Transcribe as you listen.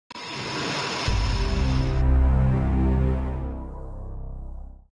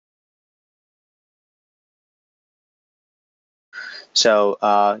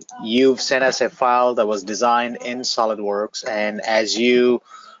So you've sent us a file that was designed in SolidWorks, and as you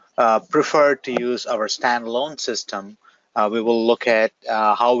prefer to use our standalone system, we will look at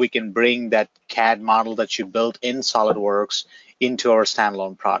how we can bring that CAD model that you built in SolidWorks into our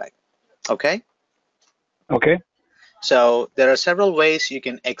standalone product. Okay? Okay. So there are several ways you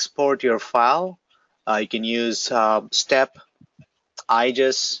can export your file. You can use STEP,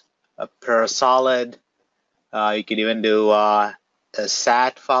 IGES, Parasolid. You can even do a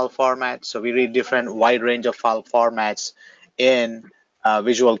SAT file format. So we read different wide range of file formats in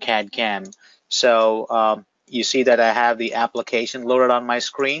VisualCAD CAM. So you see that I have the application loaded on my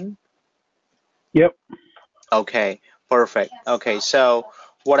screen. Yep. Okay, perfect. Okay, so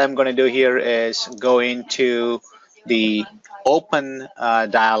what I'm going to do here is go into the open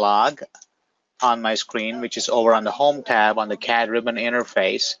dialog on my screen, which is over on the Home tab on the CAD ribbon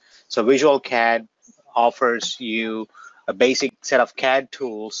interface. So VisualCAD offers you a basic set of CAD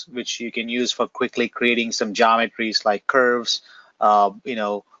tools which you can use for quickly creating some geometries like curves,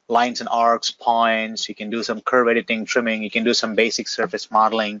 lines and arcs, points. You can do some curve editing, trimming. You can do some basic surface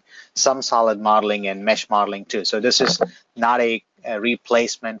modeling, some solid modeling, and mesh modeling too. So this is not a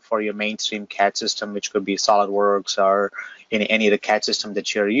replacement for your mainstream CAD system, which could be SolidWorks or any of the CAD system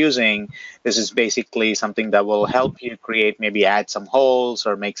that you're using. This is basically something that will help you create, maybe add some holes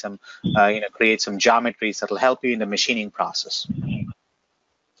or make some, create some geometries that will help you in the machining process.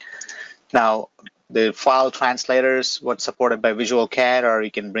 Now, the file translators, what's supported by VisualCAD, or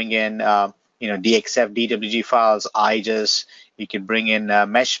you can bring in, DXF, DWG files, IGES. You can bring in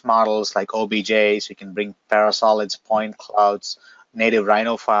mesh models like OBJs. You can bring parasolids, point clouds, native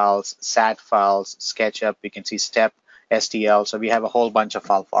Rhino files, SAT files, SketchUp. You can see STEP, STL. So we have a whole bunch of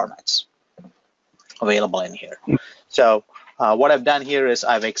file formats available in here. So what I've done here is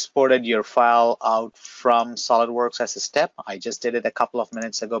I've exported your file out from SolidWorks as a step. I just did it a couple of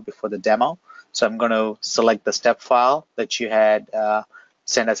minutes ago before the demo. So I'm going to select the step file that you had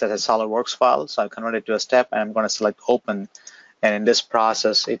sent us as a SolidWorks file. So I convert it to a step, and I'm going to select open. And in this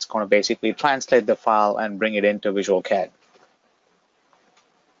process, it's going to basically translate the file and bring it into VisualCAD.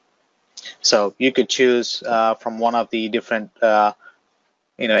 So you could choose from one of the different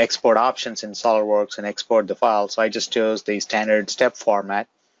export options in SolidWorks and export the file. So I just chose the standard step format.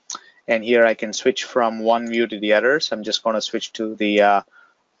 And here I can switch from one view to the other. So I'm just going to switch to the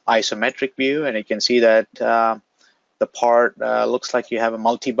isometric view, and you can see that the part looks like you have a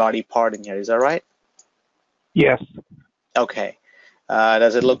multi-body part in here. Is that right? Yes. Okay.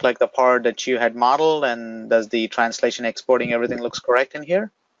 Does it look like the part that you had modeled, and does the translation exporting everything looks correct in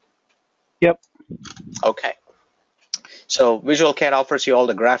here? Yep. Okay. So VisualCAD offers you all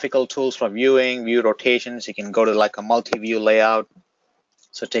the graphical tools for viewing, view rotations. You can go to like a multi-view layout.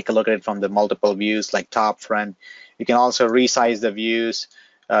 So take a look at it from the multiple views, like top, front. You can also resize the views.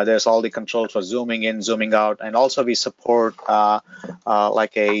 There's all the controls for zooming in, zooming out, and also we support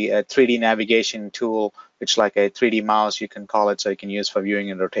like a 3D navigation tool, which like a 3D mouse, you can call it, so you can use for viewing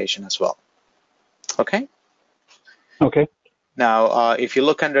and rotation as well. Okay. Okay. Now, if you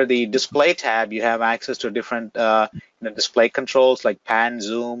look under the display tab, you have access to different display controls like pan,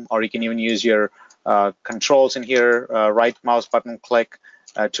 zoom, or you can even use your controls in here, right mouse button click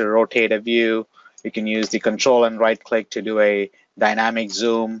to rotate a view. You can use the control and right click to do a dynamic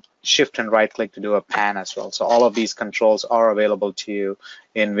zoom, shift and right click to do a pan as well. So all of these controls are available to you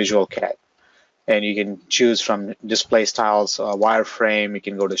in VisualCAD. And you can choose from display styles, wireframe, you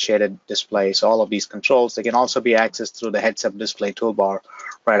can go to shaded display. So all of these controls, they can also be accessed through the heads-up display toolbar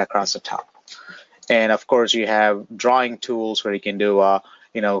right across the top. And of course, you have drawing tools where you can do,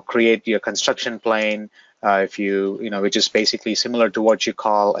 create your construction plane, which is basically similar to what you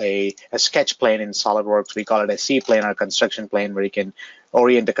call a sketch plane in SolidWorks. We call it a C plane or a construction plane, where you can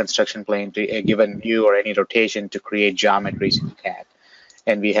orient the construction plane to a given view or any rotation to create geometries in CAD.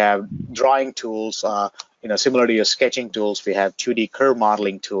 And we have drawing tools, similar to your sketching tools. We have 2D curve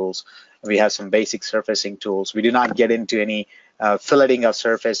modeling tools. We have some basic surfacing tools. We do not get into any filleting of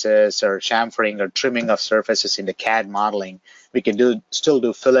surfaces or chamfering or trimming of surfaces in the CAD modeling. We can still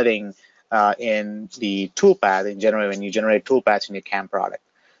do filleting in the toolpath in general when you generate toolpaths in your CAM product.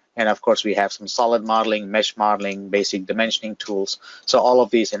 And of course, we have some solid modeling, mesh modeling, basic dimensioning tools. So all of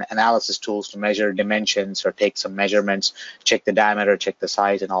these analysis tools to measure dimensions or take some measurements, check the diameter, check the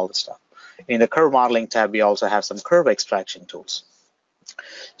size, and all the stuff. In the curve modeling tab, we also have some curve extraction tools.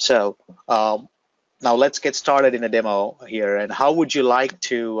 So now let's get started in a demo here. And how would you like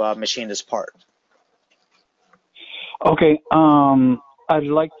to machine this part? Okay. I'd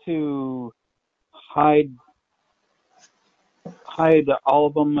like to hide all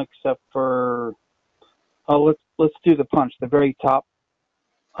of them except for let's let's do the punch, the very top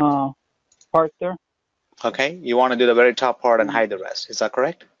part there. Okay, you want to do the very top part and hide the rest. Is that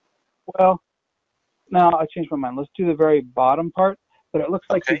correct? Well, no, I changed my mind. Let's do the very bottom part, but it looks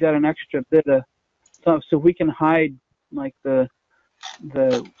like Okay. you got an extra bit of stuff, so we can hide like the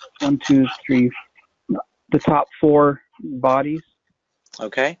 1, 2, 3, the top 4 bodies.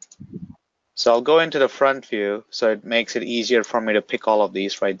 Okay. So I'll go into the front view, so it makes it easier for me to pick all of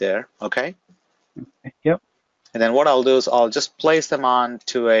these right there. Okay. Yep. And then what I'll do is I'll just place them on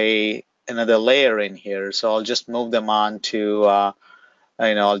to another layer in here. So I'll just move them on to,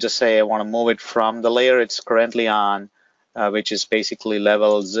 I'll just say I want to move it from the layer it's currently on, which is basically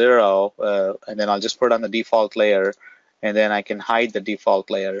level 0, and then I'll just put it on the default layer, and then I can hide the default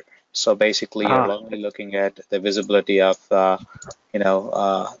layer. So basically, you're only looking at the visibility of,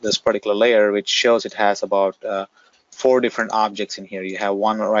 this particular layer, which shows it has about 4 different objects in here. You have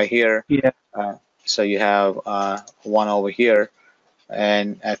one right here. Yeah. So you have one over here,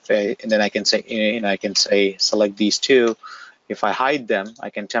 and then I can say, select these 2. If I hide them, I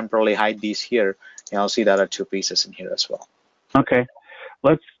can temporarily hide these here, and I'll see that are 2 pieces in here as well. Okay.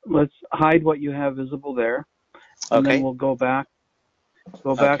 Let's hide what you have visible there, and then we'll go back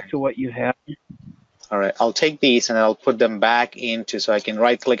to what you have. All right, I'll take these and I'll put them back into, so I can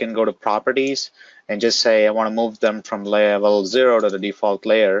right-click and go to Properties and just say I want to move them from level 0 to the default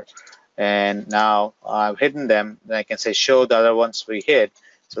layer. And now I've hidden them, then I can say Show the other ones we hid,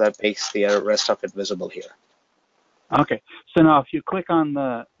 so that makes the rest of it visible here. Okay. So now if you click on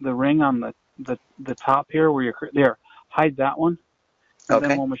the ring on the top here where you're there, hide that one, and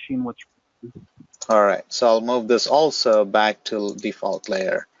then we'll machine what's. All right, so I'll move this also back to default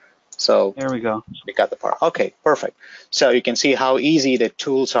layer. So there we go. We got the part. Okay, perfect. So you can see how easy the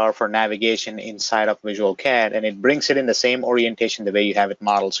tools are for navigation inside of VisualCAD, and it brings it in the same orientation the way you have it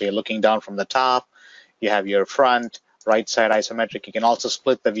modeled. So you're looking down from the top, you have your front, right side isometric. You can also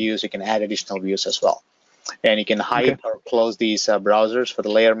split the views. You can add additional views as well. And you can hide or close these browsers for the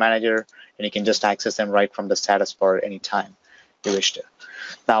layer manager, and you can just access them right from the status bar at any time you wish to.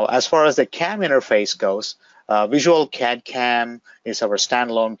 Now, as far as the CAM interface goes, VisualCAD CAM is our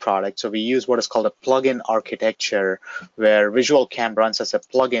standalone product. So we use what is called a plugin architecture, where VisualCAM runs as a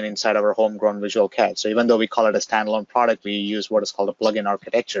plugin inside our homegrown VisualCAD. So even though we call it a standalone product, we use what is called a plugin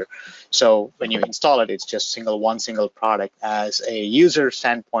architecture. So when you install it, it's just one single product. As a user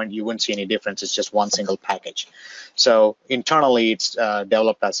standpoint, you wouldn't see any difference. It's just one single package. So internally, it's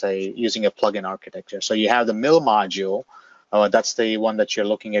developed as using a plugin architecture. So you have the mill module. That's the one that you're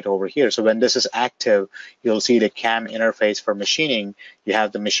looking at over here. So when this is active, you'll see the CAM interface for machining. You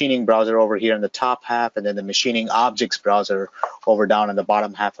have the machining browser over here in the top half, and then the machining objects browser over down in the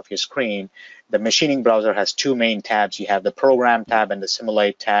bottom half of your screen. The machining browser has 2 main tabs. You have the program tab and the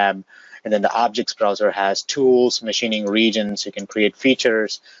simulate tab. And then the objects browser has tools, machining regions. You can create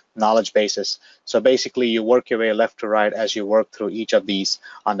features, knowledge bases. So basically, you work your way left to right as you work through each of these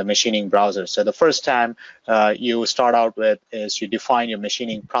on the machining browser. So the first time you start out with is you define your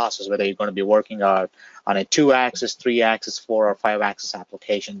machining process, whether you're going to be working on a 2-axis, 3-axis, 4 or 5-axis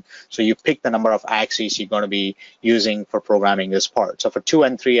application. So you pick the number of axes you're going to be using for programming this part. So for 2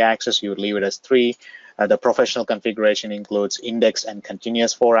 and 3 axis, you would leave it as 3. The professional configuration includes indexed and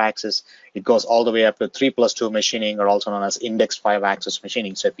continuous 4-axis. It goes all the way up to 3+2 machining, or also known as indexed 5-axis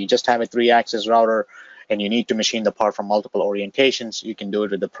machining. So if you just have a 3-axis router and you need to machine the part from multiple orientations, you can do it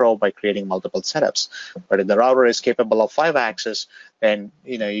with the Pro by creating multiple setups. But if the router is capable of 5-axis, then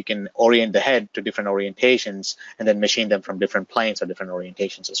you can orient the head to different orientations and then machine them from different planes or different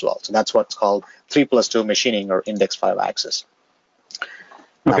orientations as well. So that's what's called 3+2 machining or indexed 5-axis.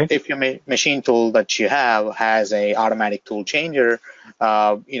 Now, if your machine tool that you have has a automatic tool changer,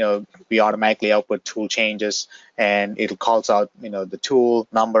 we automatically output tool changes, and it calls out, the tool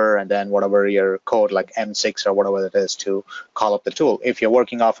number and then whatever your code, like M6 or whatever it is, to call up the tool. If you're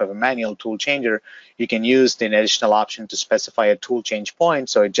working off of a manual tool changer, you can use the additional option to specify a tool change point.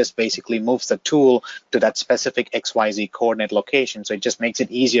 So it just basically moves the tool to that specific XYZ coordinate location. So it just makes it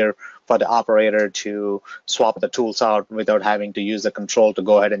easier for the operator to swap the tools out without having to use the control to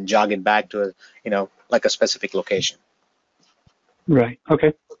go ahead and jog it back to like a specific location. Right.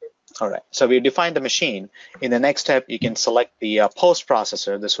 Okay. All right. So we defined the machine. In the next step, you can select the post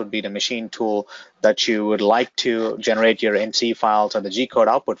processor. This would be the machine tool that you would like to generate your NC files or the G-code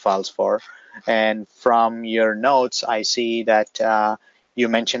output files for. And from your notes, I see that you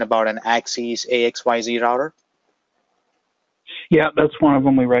mentioned about an Axis AXYZ router. Yeah, that's one of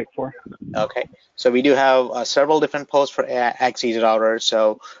them we write for. Okay, so we do have several different posts for Axis routers.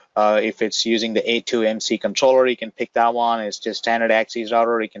 So If it's using the A2MC controller, you can pick that one. It's just standard axis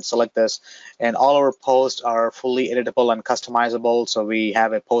router. You can select this. And all our posts are fully editable and customizable. So we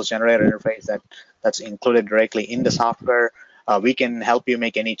have a post generator interface that's included directly in the software. We can help you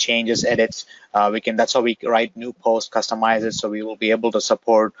make any changes, edits. That's how we write new posts, customize it. So we will be able to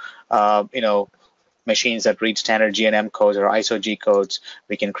support, machines that read standard G&M codes or ISO G codes.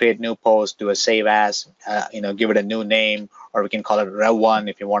 We can create new posts, do a save as, give it a new name, or we can call it Rev1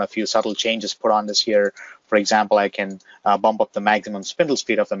 if you want a few subtle changes put on this here. For example, I can bump up the maximum spindle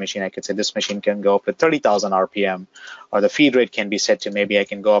speed of the machine. I could say this machine can go up to 30,000 RPM, or the feed rate can be set to maybe I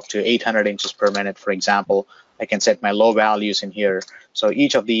can go up to 800 inches per minute, for example. I can set my low values in here. So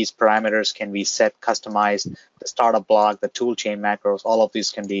each of these parameters can be set, customized. The startup block, the tool chain macros, all of these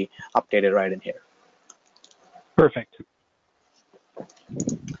can be updated right in here. Perfect.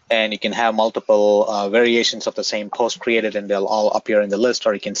 And you can have multiple variations of the same post created, and they'll all appear in the list,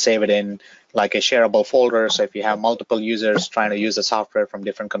 or you can save it in like a shareable folder. So if you have multiple users trying to use the software from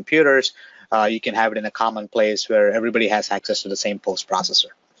different computers, you can have it in a common place where everybody has access to the same post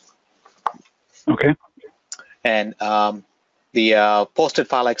processor. Okay. And the posted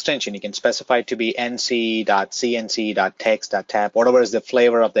file extension, you can specify it to be nc.cnc.text.tab, whatever is the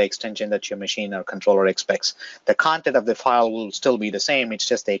flavor of the extension that your machine or controller expects. The content of the file will still be the same, it's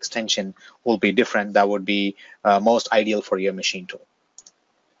just the extension will be different. That would be most ideal for your machine tool.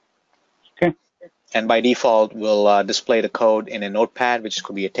 Okay. And by default, we'll display the code in a notepad, which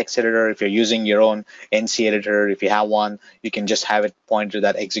could be a text editor. If you're using your own NC editor, if you have one, you can just have it point to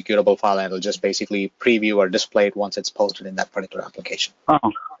that executable file, and it'll just basically preview or display it once it's posted in that particular application.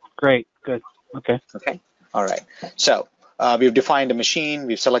 Oh, great. Good. Okay. Okay. All right. So we've defined a machine.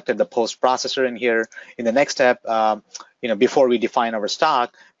 We've selected the post processor in here. In the next step, before we define our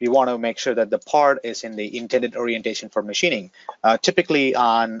stock, we want to make sure that the part is in the intended orientation for machining. Typically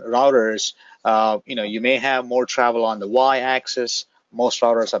on routers, you may have more travel on the y-axis. Most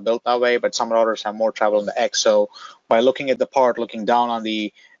routers are built that way, but some routers have more travel on the x. So by looking at the part, looking down on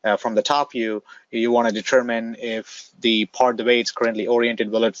the from the top view, you want to determine if the part, the way it's currently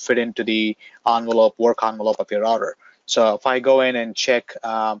oriented, will it fit into the work envelope of your router. So if I go in and check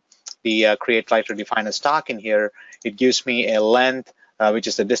the create writer define a stock in here, it gives me a length, which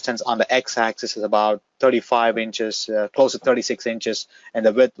is the distance on the x-axis is about 35 inches, close to 36 inches, and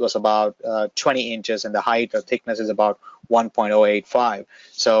the width was about 20 inches, and the height or thickness is about 1.085.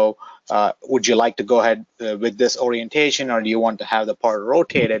 So would you like to go ahead with this orientation, or do you want to have the part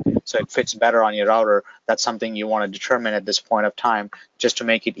rotated so it fits better on your router? That's something you want to determine at this point of time, just to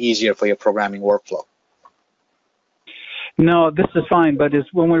make it easier for your programming workflow. No, this is fine, but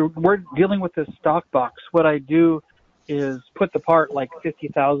when we're dealing with this stock box, what I do is put the part like 50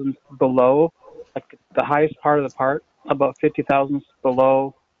 thousandths below, like the highest part of the part, about 50 thousandths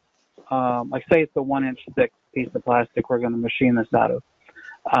below. Like say it's a 1-inch thick piece of plastic we're going to machine this out of.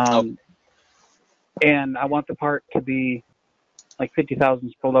 And I want the part to be like 50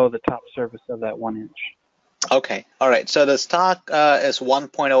 thousandths below the top surface of that 1 inch. Okay, all right. So the stock is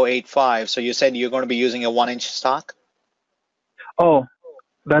 1.085. So you said you're going to be using a 1-inch stock? Oh,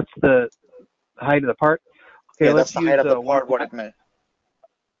 that's the height of the part? Okay, yeah, that's the height of the part, what it meant.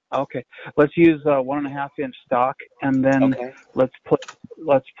 Okay, let's use 1.5-inch stock, and then let's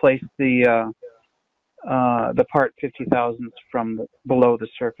place the part 50 thousandths from below the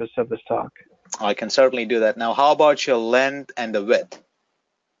surface of the stock. I can certainly do that. Now, how about your length and the width?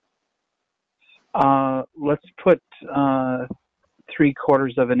 Let's put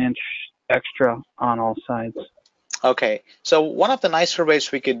 3/4 of an inch extra on all sides. Okay, so one of the nicer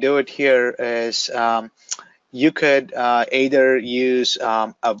ways we could do it here is you could either use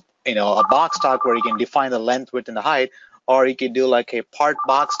a box stock where you can define the length, width, and the height, or you could do like a part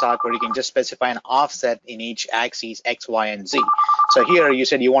box stock where you can just specify an offset in each axis X, Y, and Z. So here you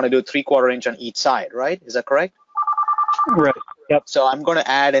said you want to do 3/4 inch on each side, right? Is that correct? Right. Yep. So I'm going to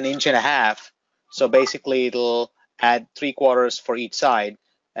add 1.5 inches. So basically it'll add 3/4 for each side.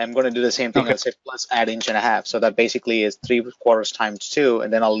 I'm going to do the same thing. I'll say plus add 1.5 inches. So that basically is 3/4 times 2,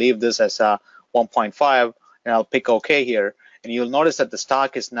 and then I'll leave this as 1.5, and I'll pick OK here. And you'll notice that the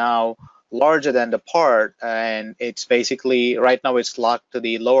stock is now larger than the part, and it's basically right now it's locked to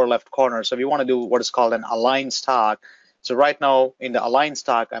the lower left corner. So if you want to do what is called an align stock, so right now in the align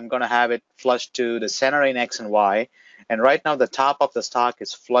stock, I'm going to have it flush to the center in X and Y, and right now the top of the stock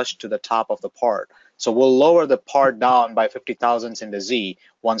is flush to the top of the part. So we'll lower the part down by 50 thousandths in the Z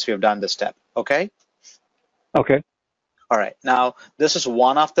once we've done this step. Okay? Okay. All right, now this is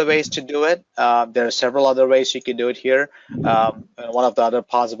one of the ways to do it. There are several other ways you could do it here. One of the other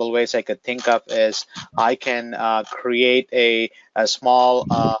possible ways I could think of is I can create a small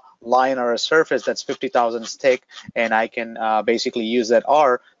line or a surface that's 50 thousandths thick, and I can basically use that.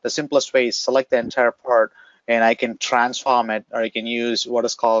 Or the simplest way is select the entire part, and I can transform it, or I can use what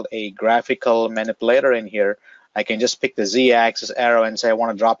is called a graphical manipulator in here. I can just pick the Z-axis arrow and say I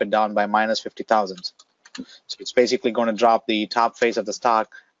want to drop it down by minus 50 thousandths. So it's basically going to drop the top face of the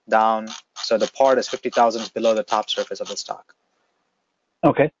stock down, so the part is 50 thousandths below the top surface of the stock.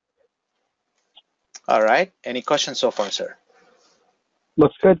 Okay. All right. Any questions so far, sir?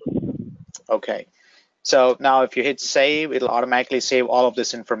 Looks good. Okay. So now if you hit save, it'll automatically save all of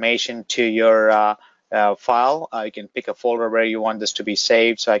this information to your file. You can pick a folder where you want this to be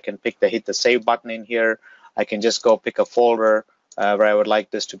saved. So I can hit the save button in here. I can just go pick a folder where I would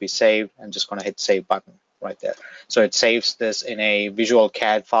like this to be saved. I'm just going to hit save button right there. So it saves this in a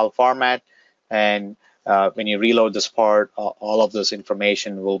VisualCAD file format, and when you reload this part, all of this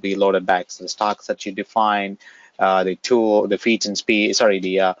information will be loaded back. So the stocks that you define, the tool, the feeds and speed, sorry,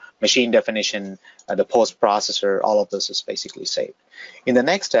 the machine definition, the post processor, all of this is basically saved. In the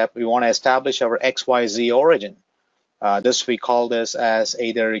next step, we want to establish our XYZ origin. This we call this as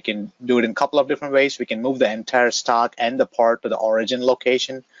either you can do it in a couple of different ways. We can move the entire stock and the part to the origin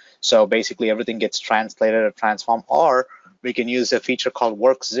location. So basically everything gets translated or transformed, or we can use a feature called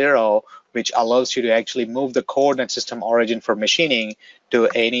work zero, which allows you to actually move the coordinate system origin for machining to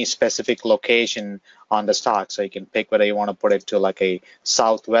any specific location on the stock. So you can pick whether you want to put it to like a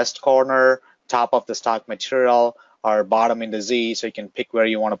southwest corner, top of the stock material, or bottom in the Z. So you can pick where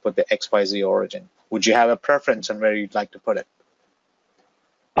you want to put the XYZ origin. Would you have a preference on where you'd like to put it?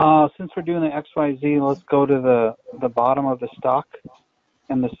 Since we're doing the XYZ, let's go to the bottom of the stock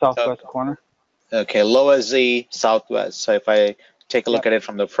in the southwest corner. Okay, lower Z, southwest. So if I take a look at it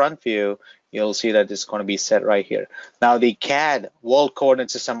from the front view, you'll see that it's going to be set right here. Now the CAD world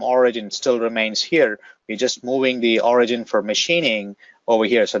coordinate system origin still remains here. We're just moving the origin for machining over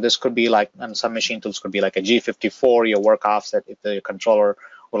here. So this could be like, and some machine tools could be like a G54, your work offset. If the controller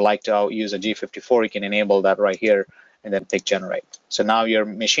would like to use a G54, you can enable that right here and then pick generate. So now your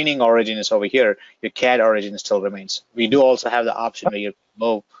machining origin is over here, your CAD origin still remains. We do also have the option where you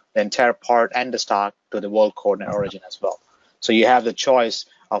move the entire part and the stock to the world coordinate origin as well. So you have the choice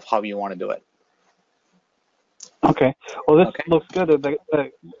of how you want to do it. Okay. Well, this looks good.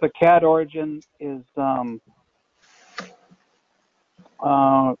 The CAD origin is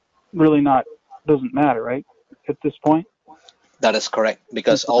really doesn't matter, right, at this point? That is correct,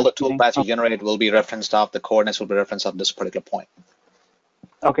 because all the toolpaths you generate will be referenced off, the coordinates will be referenced off this particular point.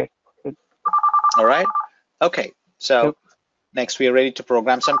 Okay, good. All right. Okay, so next we are ready to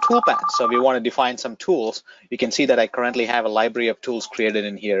program some toolpaths. So we want to define some tools. You can see that I currently have a library of tools created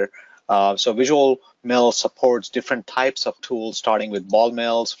in here. So VisualMILL supports different types of tools, starting with ball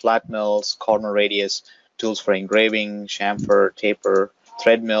mills, flat mills, corner radius, tools for engraving, chamfer, taper,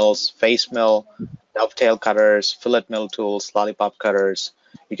 thread mills, face mill, dovetail cutters, fillet mill tools, lollipop cutters.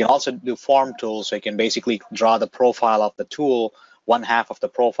 You can also do form tools, so you can basically draw the profile of the tool, one half of the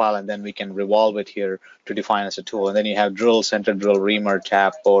profile, and then we can revolve it here to define as a tool. And then you have drill, center drill, reamer,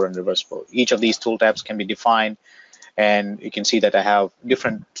 tap, bore, and reverse bore. Each of these tool tabs can be defined, and you can see that I have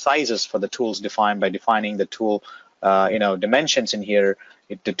different sizes for the tools defined by defining the tool dimensions in here.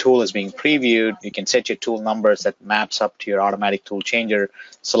 If the tool is being previewed, you can set your tool numbers that maps up to your automatic tool changer.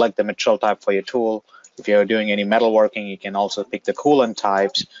 Select the material type for your tool. If you're doing any metalworking, you can also pick the coolant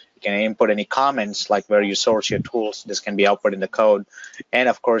types. You can input any comments like where you source your tools. This can be output in the code. And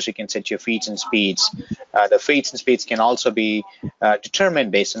of course, you can set your feeds and speeds. The feeds and speeds can also be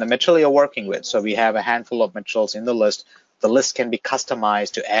determined based on the material you're working with. So we have a handful of materials in the list. The list can be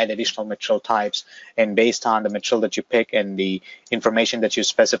customized to add additional material types, and based on the material that you pick and the information that you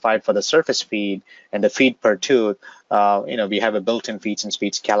specified for the surface feed and the feed per tooth, we have a built-in feeds and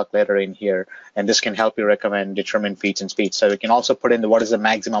speeds calculator in here, and this can help you determine feeds and speeds. So we can also put in what is the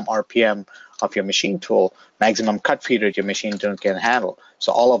maximum RPM of your machine tool, maximum cut feed rate your machine tool can handle.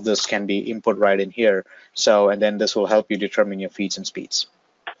 So all of this can be input right in here. So, and then this will help you determine your feeds and speeds.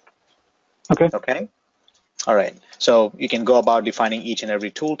 Okay. All right, so you can go about defining each and every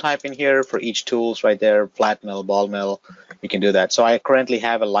tool type in here for each tools right there, flat mill, ball mill, you can do that. So I currently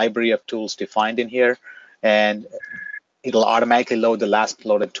have a library of tools defined in here, and it'll automatically load the last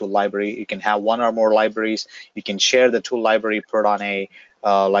loaded tool library. You can have one or more libraries. You can share the tool library, put on a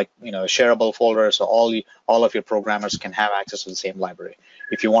shareable folder, so all of your programmers can have access to the same library.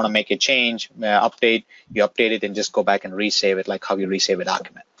 If you want to make a change, update, you update it and just go back and resave it like how you resave a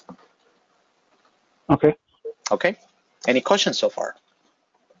document. Okay. Okay. Any questions so far?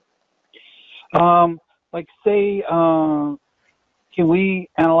 Like say, can we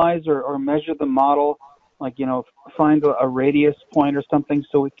analyze or measure the model, like, you know, find a radius point or something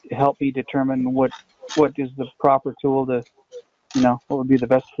so it can help me determine what is the proper tool to, you know, what would be the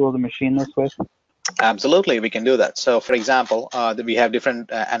best tool to machine this with? Absolutely, we can do that. So for example, we have different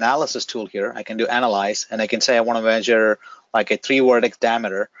analysis tool here. I can do analyze, and I can say I want to measure like a 3-vertex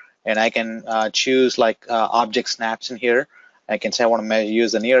diameter, and I can choose like object snaps in here. I can say I want to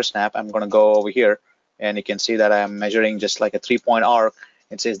use the near snap. I'm going to go over here, and you can see that I'm measuring just like a 3-point arc.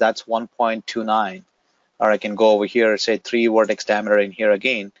 It says that's 1.29. Or I can go over here, say 3-vertex diameter in here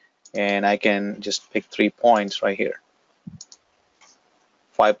again, and I can just pick 3 points right here,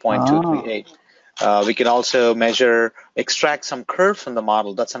 5.238. We can also measure, extract some curves from the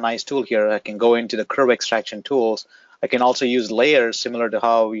model. That's a nice tool here. I can go into the curve extraction tools. I can also use layers similar to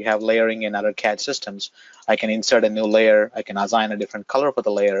how we have layering in other CAD systems. I can insert a new layer. I can assign a different color for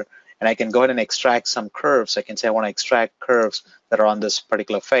the layer, and I can go ahead and extract some curves. I can say I want to extract curves that are on this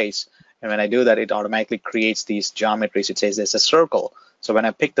particular face. And when I do that, it automatically creates these geometries. It says there's a circle. So when I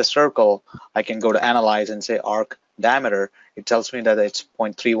pick the circle, I can go to analyze and say arc diameter. It tells me that it's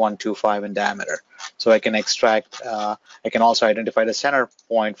 0.3125 in diameter. So I can extract, I can also identify the center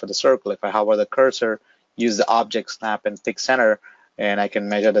point for the circle. If I hover the cursor, use the object snap and pick center, and I can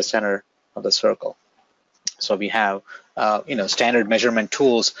measure the center of the circle. So we have, you know, standard measurement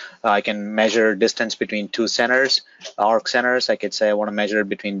tools. I can measure distance between 2 centers, arc centers. I could say I want to measure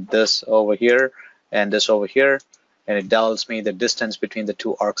between this over here and this over here, and it tells me the distance between the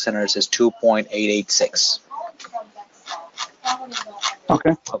 2 arc centers is 2.886.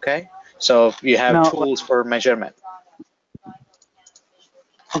 Okay. Okay. So you have Now, tools for measurement.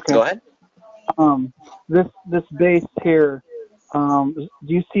 okay. Go ahead. This base here, do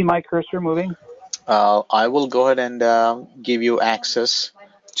you see my cursor moving? I will go ahead and give you access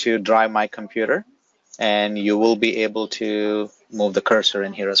to drive my computer, and you will be able to move the cursor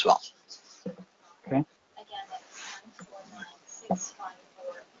in here as well. Okay.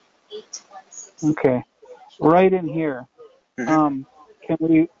 Okay. Right in here. Mm-hmm. Can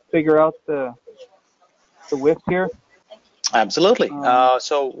we figure out the width here? Absolutely.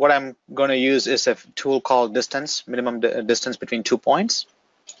 So what I'm going to use is a tool called distance, minimum distance between 2 points.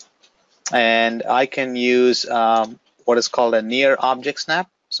 And I can use what is called a near object snap.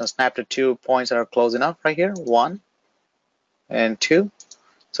 So snap to 2 points that are close enough right here, 1 and 2.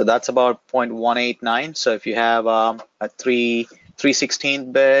 So that's about 0.189. So if you have a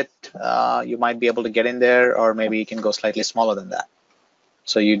 3/16 bit, you might be able to get in there, or maybe you can go slightly smaller than that.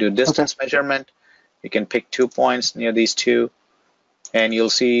 So you do distance measurement. You can pick 2 points near these two, and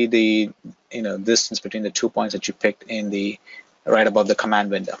you'll see the distance between the 2 points that you picked in the right above the command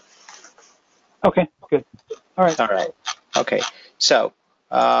window. Okay, good. All right. All right. Okay. So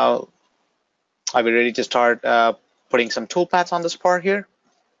are we ready to start putting some toolpaths on this part here?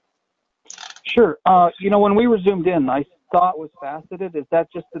 Sure. You know, when we were zoomed in, I thought it was faceted. Is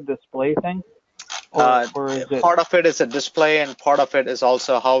that just a display thing? Or is it... Part of it is a display, and part of it is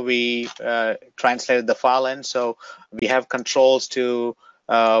also how we translated the file in. So we have controls to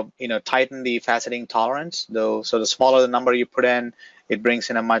tighten the faceting tolerance. Though, so the smaller the number you put in, it brings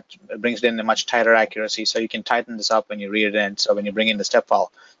it in a much tighter accuracy. So you can tighten this up when you read it in. So when you bring in the step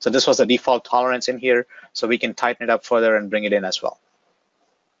file, so this was the default tolerance in here. So we can tighten it up further and bring it in as well.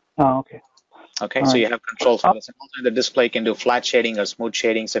 Oh, okay. Okay, so you have controls for this. And also the display can do flat shading or smooth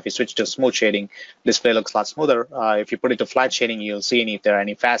shading. So if you switch to smooth shading, display looks a lot smoother. If you put it to flat shading, you'll see if there are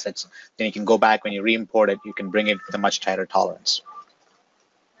any facets. Then you can go back when you re-import it. You can bring it with a much tighter tolerance.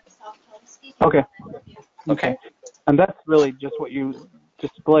 Okay. Okay. And that's really just what you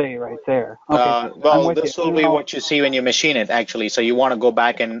display right there. Okay. Well, this will be what you see when you machine it, actually. So you want to go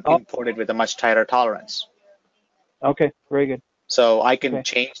back and import it with a much tighter tolerance. Okay, very good. So I can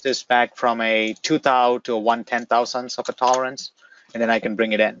change this back from a 2 thou to a 1/10 thousandths of a tolerance, and then I can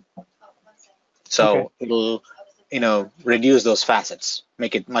bring it in. So it'll, reduce those facets,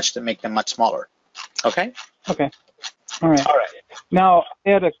 make them much smaller. Okay. Okay. All right. All right. Now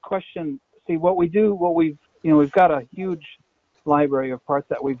I had a question. See, we've got a huge library of parts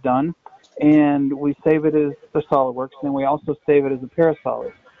that we've done, and we save it as the SolidWorks, and we also save it as a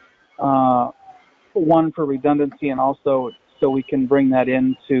Parasolid. One for redundancy, and also so we can bring that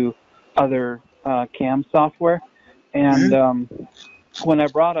into other CAM software. And when I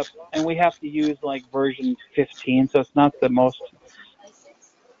brought up, and we have to use like version 15, so it's not the most,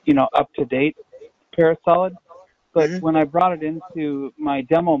 up-to-date Parasolid. But when I brought it into my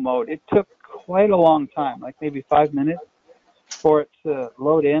demo mode, it took quite a long time, like maybe 5 minutes for it to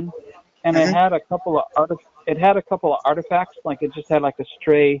load in. and it had a couple of artifacts, like it just had like a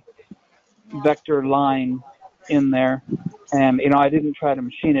stray vector line in there, and I didn't try to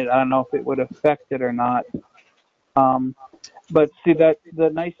machine it. I don't know if it would affect it or not. But see, that the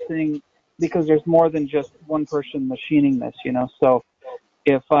nice thing, because there's more than just one person machining this, so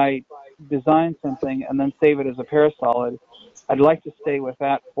if I design something and then save it as a parasolid, I'd like to stay with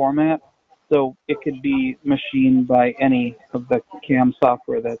that format, so it could be machined by any of the CAM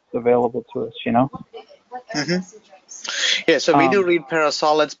software that's available to us, Yeah, so we do Um, read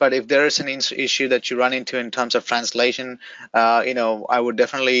parasolids, but if there is an issue that you run into in terms of translation, I would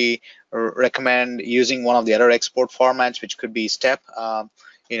definitely recommend using one of the other export formats, which could be STEP.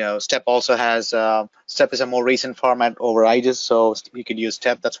 STEP also has STEP is a more recent format over IGES, so you could use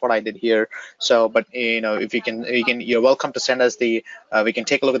STEP. That's what I did here. So, but if you're welcome to send us the. We can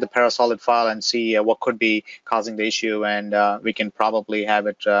take a look at the parasolid file and see what could be causing the issue, and we can probably have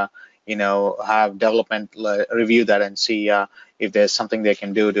it. Have development review that and see if there's something they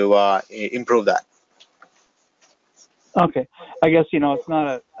can do to improve that. okay, I guess it's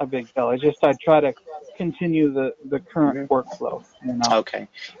not a big deal. It's just I try to continue the current workflow. Okay.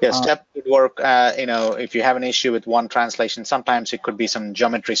 Yeah, STEP would work. If you have an issue with one translation, sometimes it could be some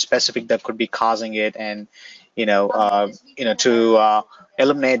geometry specific that could be causing it, and to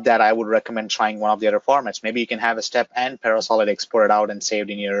eliminate that, I would recommend trying one of the other formats. Maybe you can have a STEP and parasolid exported out and saved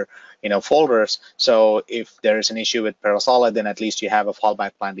in your folders. So if there is an issue with parasolid, then at least you have a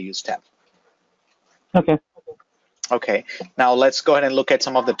fallback plan to use STEP. Okay. Okay, now let's go ahead and look at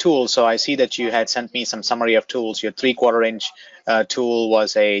some of the tools. So I see that you had sent me some summary of tools. Your 3/4 inch tool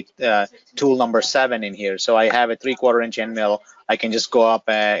was a tool number 7 in here. So I have a 3/4 inch end mill. I can just go up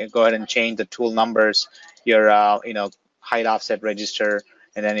and go ahead and change the tool numbers, your height offset register,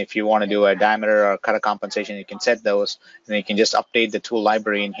 and then if you want to do a diameter or cutter compensation, you can set those, and then you can just update the tool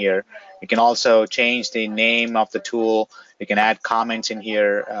library in here. You can also change the name of the tool. You can add comments in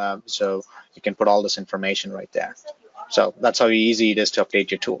here, so you can put all this information right there. So that's how easy it is to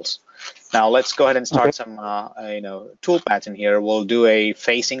update your tools. Now let's go ahead and start some tool paths in here. We'll do a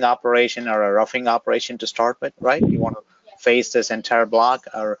facing operation or a roughing operation to start with, right? You want to face this entire block,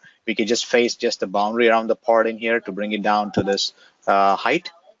 or we could just face just the boundary around the part in here to bring it down to this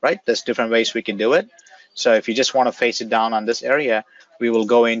height, right? There's different ways we can do it. So if you just want to face it down on this area, we will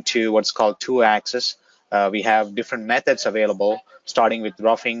go into what's called 2-axis. We have different methods available, starting with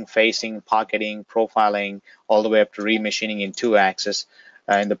roughing, facing, pocketing, profiling, all the way up to remachining in 2-axis.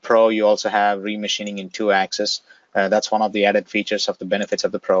 In the Pro, you also have remachining in 2-axis. That's one of the added features of the benefits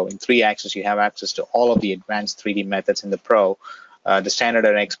of the Pro. In 3-axis, you have access to all of the advanced 3D methods in the Pro. The standard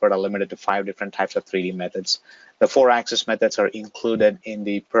and expert are limited to 5 different types of 3D methods. The 4-axis methods are included in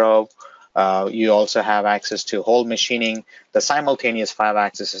the Pro. You also have access to whole machining. The simultaneous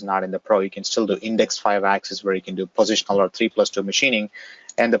 5-axis is not in the Pro. You can still do indexed 5-axis where you can do positional or 3+2 machining.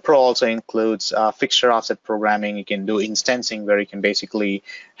 And the Pro also includes fixture offset programming. You can do instancing where you can basically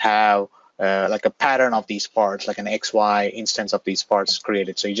have like a pattern of these parts, like an XY instance of these parts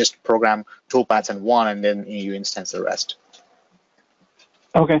created. So you just program toolpaths in one and then you instance the rest.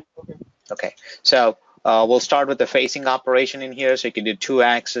 Okay. Okay, so we'll start with the facing operation in here. So you can do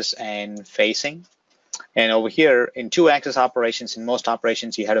 2-axis and facing. And over here in 2-axis operations, in most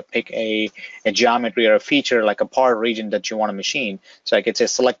operations, you have to pick a geometry or a feature like a part region that you want to machine. So I could say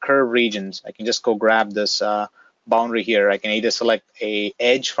select curve regions. I can just go grab this boundary here. I can either select a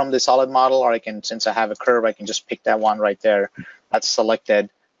edge from the solid model, or I can, since I have a curve, I can just pick that one right there. That's selected.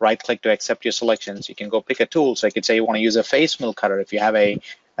 Right click to accept your selections. You can go pick a tool. So I could say you want to use a face mill cutter. If you have a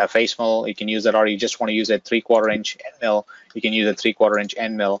face mill, you can use that, or you just want to use a 3/4 inch end mill, you can use a 3/4 inch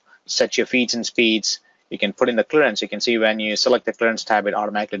end mill. Set your feeds and speeds. You can put in the clearance. You can see when you select the clearance tab, it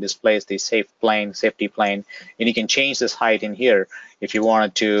automatically displays the safety plane, and you can change this height in here. If you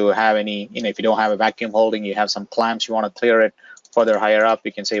wanted to have any, if you don't have a vacuum holding, you have some clamps, you want to clear it further higher up,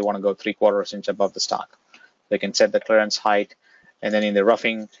 you can say you want to go 3/4 inch above the stock. You can set the clearance height. And then in the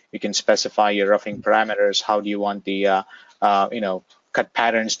roughing, you can specify your roughing parameters. How do you want the, cut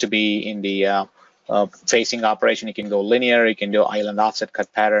patterns to be in the facing operation? You can go linear. You can do island offset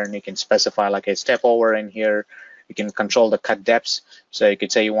cut pattern. You can specify like a step over in here. You can control the cut depths. So you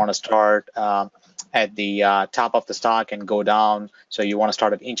could say you want to start at the top of the stock and go down. So you want to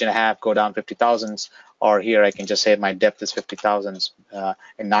start at 1.5 inch, go down 50 thousandths. Or here I can just say my depth is 50 thousandths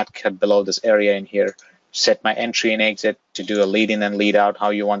and not cut below this area in here. Set my entry and exit to do a lead in and lead out, how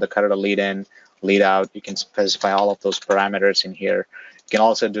you want the cutter to lead in, lead out. You can specify all of those parameters in here. You can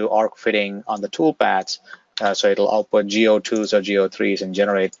also do arc fitting on the toolpaths, so it'll output GO2s or GO3s and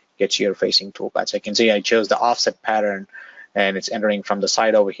get your facing toolpaths. I can see I chose the offset pattern and it's entering from the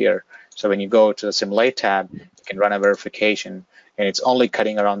side over here. So when you go to the Simulate tab, you can run a verification, and it's only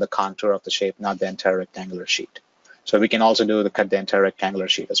cutting around the contour of the shape, not the entire rectangular sheet. So we can also cut the entire rectangular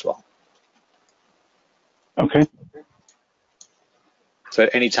sheet as well. Okay. So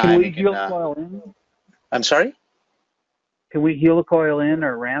at any time you can. Helicoil in? I'm sorry? Can we helicoil in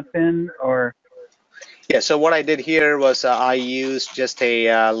or ramp in or? Yeah, so what I did here was I used just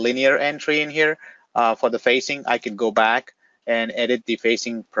a linear entry in here for the facing. I could go back and edit the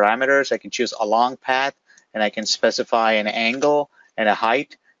facing parameters. I can choose a long path, and I can specify an angle and a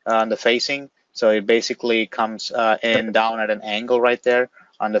height on the facing. So it basically comes in down at an angle right there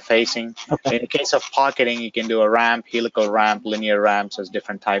on the facing. Okay. In the case of pocketing, you can do a ramp, helical ramp, linear ramps. There's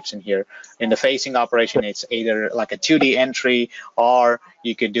different types in here. In the facing operation, it's either like a 2D entry, or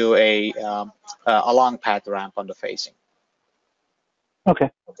you could do a long path ramp on the facing. Okay.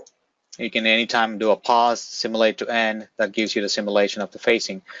 You can anytime do a pause, simulate to end. That gives you the simulation of the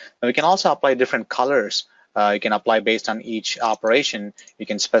facing. And we can also apply different colors. You can apply based on each operation. You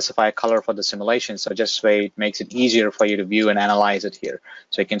can specify a color for the simulation. So just way it makes it easier for you to view and analyze it here.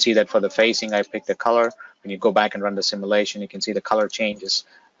 So you can see that for the facing, I picked the color. When you go back and run the simulation, you can see the color changes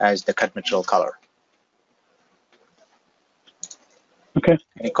as the cut material color. Okay.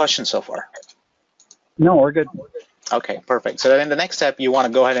 Any questions so far? No, we're good. Okay, perfect. So then in the next step, you want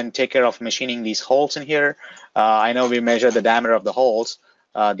to go ahead and take care of machining these holes in here. I know we measured the diameter of the holes.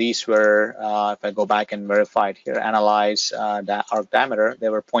 These were, if I go back and verify it here, analyze arc diameter, they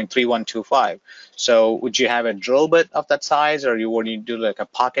were 0.3125. So would you have a drill bit of that size, or would you do like a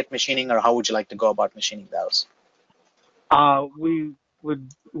pocket machining, or how would you like to go about machining those? We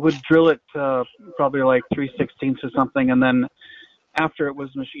would drill it probably like 3/16 or something, and then after it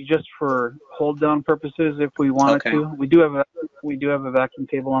was machined, just for hold down purposes, if we wanted to. We do have a vacuum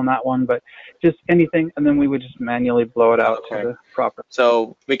table on that one, but just anything, and then we would just manually blow it out to the proper.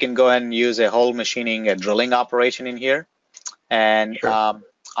 So we can go ahead and use a hole machining, a drilling operation in here, and sure.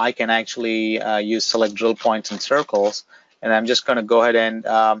 I can actually use select drill points and circles, and I'm just going to go ahead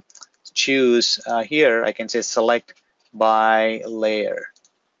and choose here. I can say select by layer,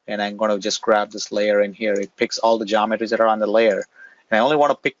 and I'm going to just grab this layer in here. It picks all the geometries that are on the layer. And I only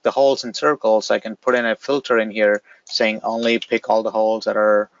want to pick the holes and circles, so I can put in a filter in here saying only pick all the holes that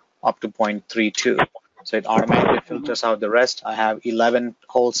are up to 0.32. So it automatically filters out the rest. I have 11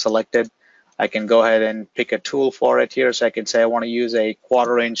 holes selected. I can go ahead and pick a tool for it here. So I can say I want to use a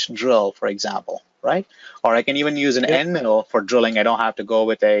 1/4" drill, for example, right? Or I can even use an end mill for drilling. I don't have to go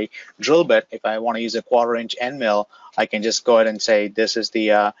with a drill bit. If I want to use a 1/4" end mill, I can just go ahead and say this is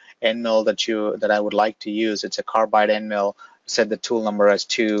the end mill that I would like to use. It's a carbide end mill. Set the tool number as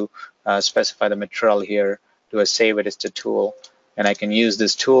 2, specify the material here, do a save it as the tool, and I can use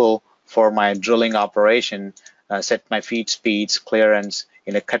this tool for my drilling operation, set my feed speeds, clearance,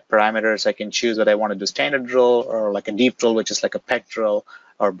 in the cut parameters. I can choose whether I want to do standard drill or like a deep drill, which is like a peck drill,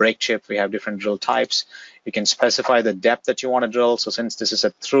 or brake chip. We have different drill types. You can specify the depth that you want to drill. So since this is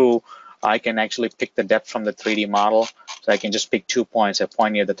a through, I can actually pick the depth from the 3D model. So I can just pick 2 points, a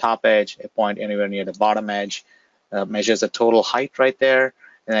point near the top edge, a point anywhere near the bottom edge. Measures the total height right there,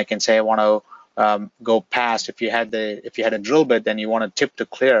 and I can say I want to go past. If you had a drill bit, then you want a tip to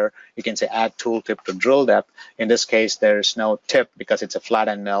clear. You can say add tool tip to drill depth. In this case, there's no tip because it's a flat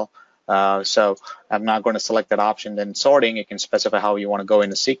end mill, so I'm not going to select that option. Then sorting, you can specify how you want to go in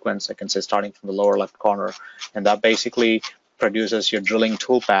the sequence. I can say starting from the lower left corner, and that basically produces your drilling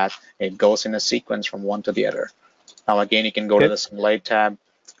tool path. It goes in a sequence from one to the other. Now again, you can go to the Simulate tab.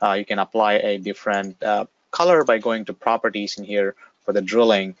 You can apply a different color by going to properties in here for the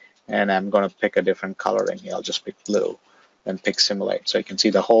drilling, and I'm going to pick a different color in here. I'll just pick blue and pick simulate. So you can see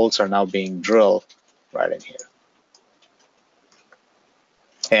the holes are now being drilled right in here.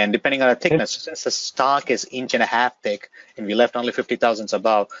 And depending on the thickness, since the stock is 1.5 inches thick and we left only 50 thousandths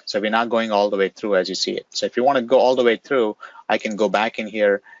above, so we're not going all the way through as you see it. So if you want to go all the way through, I can go back in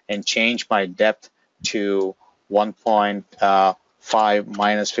here and change my depth to 1.5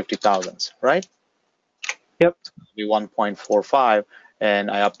 minus 50 thousandths, right? Yep. Be 1.45, and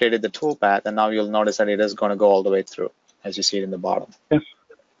I updated the tool path, and now you'll notice that it is going to go all the way through, as you see it in the bottom. Yes.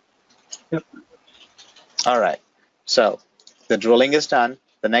 Yep. All right. So the drilling is done.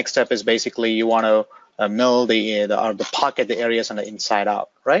 The next step is basically you want to mill the pocket the areas on the inside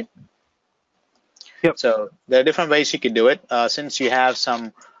out, right? Yep. So there are different ways you can do it. Since you have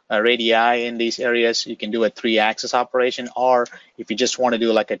some radii in these areas, you can do a 3-axis operation, or if you just want to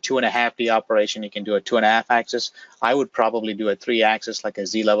do like a 2.5D operation, you can do a 2.5 axis. I would probably do a 3-axis, like a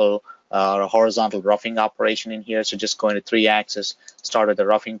Z-level or a horizontal roughing operation in here. So just go into 3-axis, start with the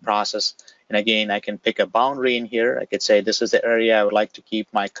roughing process. And again, I can pick a boundary in here. I could say this is the area I would like to keep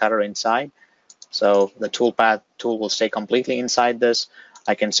my cutter inside. So the toolpath tool will stay completely inside this.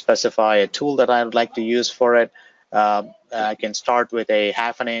 I can specify a tool that I would like to use for it. I can start with a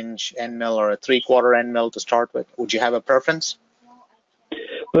 1/2 inch end mill or a 3/4 end mill to start with. Would you have a preference?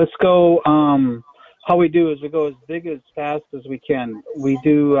 Let's go. How we do is we go as big as fast as we can. We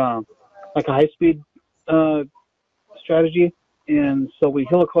do like a high-speed strategy, and so we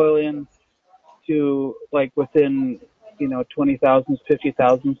helicoil in to like within 20 thousandths, 50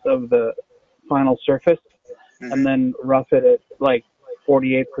 thousandths of the final surface, and then rough it at like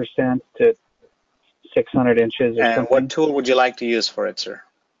 48% to 600 inches or And something. what tool would you like to use for it, sir?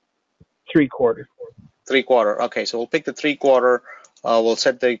 3/4. 3/4. Okay, so we'll pick the 3/4. We'll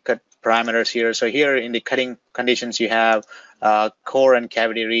set the cut parameters here. So here in the cutting conditions, you have core and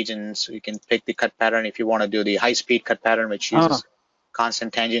cavity regions. You can pick the cut pattern if you want to do the high-speed cut pattern, which uses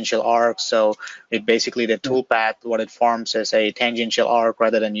constant tangential arcs. So it basically, the tool path, what it forms is a tangential arc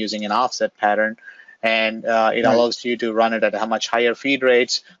rather than using an offset pattern. And it allows you to run it at how much higher feed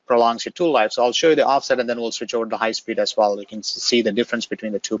rates, prolongs your tool life. So I'll show you the offset, and then we'll switch over to high speed as well. You can see the difference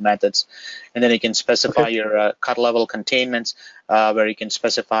between the two methods. And then you can specify your cut level containments, where you can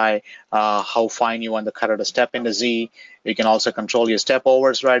specify how fine you want the cutter to step into Z. You can also control your step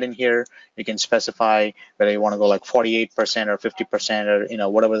overs right in here. You can specify whether you want to go like 48% or 50% or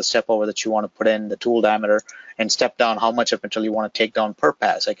whatever the step over that you want to put in, the tool diameter, and step down how much of material you want to take down per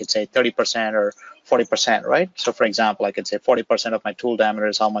pass. I could say 30% or 40%, right? So for example, I could say 40% of my tool diameter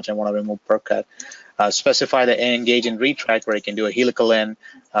is how much I want to remove per cut. Specify the engage and retract, where you can do a helical in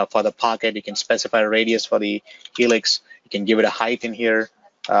for the pocket. You can specify a radius for the helix. You can give it a height in here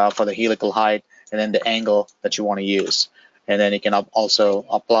for the helical height, and then the angle that you want to use. And then you can also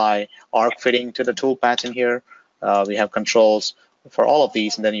apply arc fitting to the tool path in here. We have controls for all of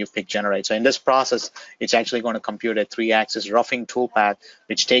these, and then you pick generate. So in this process, it's actually going to compute a 3-axis roughing toolpath,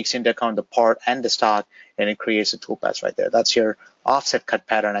 which takes into account the part and the stock, and it creates a toolpath right there. That's your offset cut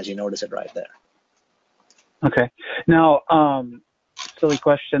pattern, as you notice it right there. Okay. Now, silly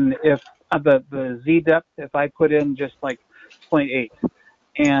question: if the Z depth, if I put in just like 0.8,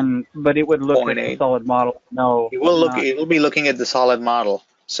 but it would look at the solid model. No, it will look. It will be looking at the solid model.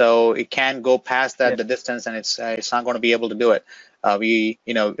 So it can't go past that the distance, and it's not going to be able to do it.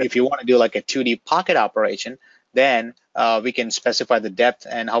 If you want to do like a 2D pocket operation, then we can specify the depth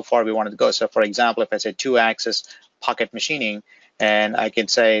and how far we want it to go. So for example, if I say 2-axis pocket machining, and I can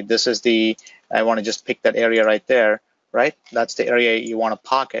say this is I want to just pick that area right there, right? That's the area you want to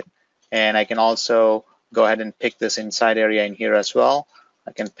pocket. And I can also go ahead and pick this inside area in here as well.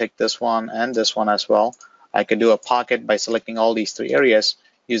 I can pick this one and this one as well. I can do a pocket by selecting all these 3 areas.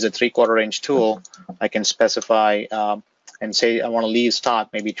 Use a 3/4 inch tool. I can specify and say I want to leave stock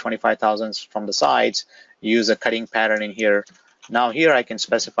maybe 25 thousandths from the sides. Use a cutting pattern in here. Now here I can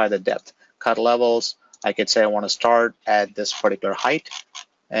specify the depth. Cut levels. I could say I want to start at this particular height,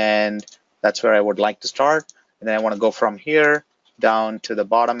 and that's where I would like to start. And then I want to go from here down to the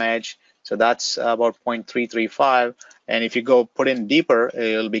bottom edge. So that's about 0.335. And if you go put in deeper,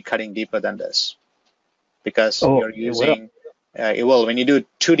 it'll be cutting deeper than this, because you're using it will when you do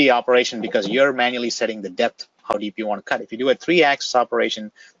 2D operation, because you're manually setting the depth, how deep you want to cut. If you do a 3-axis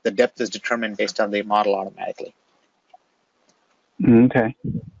operation, the depth is determined based on the model automatically. Okay.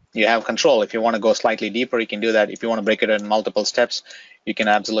 You have control. If you want to go slightly deeper, you can do that. If you want to break it in multiple steps, you can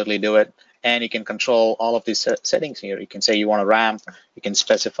absolutely do it. And you can control all of these settings here. You can say you want a ramp. You can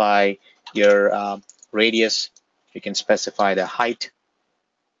specify your radius. You can specify the height.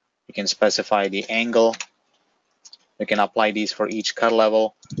 You can specify the angle. You can apply these for each cut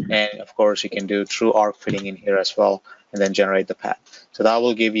level. And of course, you can do true arc fitting in here as well, and then generate the path. So that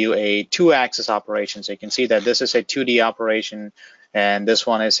will give you a 2-axis operation. So you can see that this is a 2D operation, and this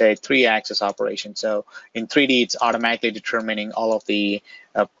one is a 3-axis operation. So in 3D, it's automatically determining all of the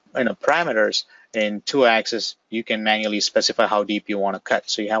parameters. In 2-axis, you can manually specify how deep you want to cut.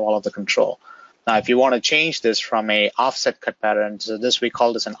 So you have all of the control. Now, if you want to change this from a offset cut pattern, so we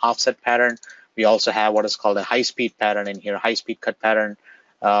call this an offset pattern. We also have what is called a high-speed pattern in here, high-speed cut pattern,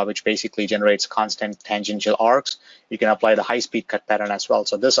 which basically generates constant tangential arcs. You can apply the high-speed cut pattern as well.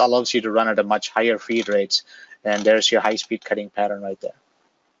 So this allows you to run at a much higher feed rates. And there's your high-speed cutting pattern right there.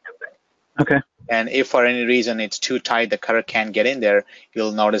 Okay. And if for any reason it's too tight, the cutter can't get in there,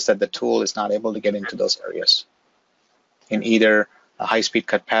 you'll notice that the tool is not able to get into those areas in either a high-speed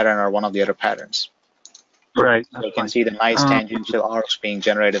cut pattern or one of the other patterns. Right. So you can see the nice tangential arcs being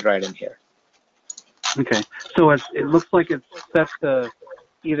generated right in here. Okay. So it looks like it's set to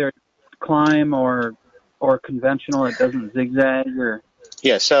either climb or conventional. It doesn't zigzag or.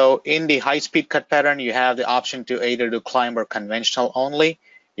 Yeah, so in the high-speed cut pattern, you have the option to either do climb or conventional only.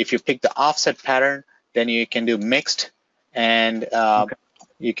 If you pick the offset pattern, then you can do mixed, and Okay.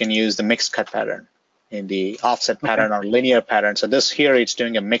 you can use the mixed cut pattern in the offset Okay. pattern or linear pattern. So this here, it's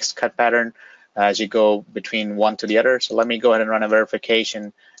doing a mixed cut pattern as you go between one to the other. So let me go ahead and run a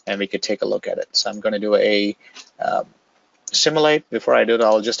verification, and we could take a look at it. So I'm going to do a simulate. Before I do that,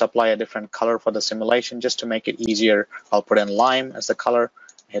 I'll just apply a different color for the simulation just to make it easier. I'll put in lime as the color,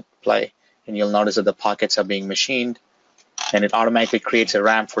 hit play, and you'll notice that the pockets are being machined, and it automatically creates a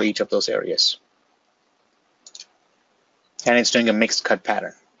ramp for each of those areas. And it's doing a mixed cut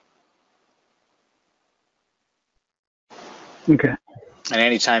pattern. Okay. And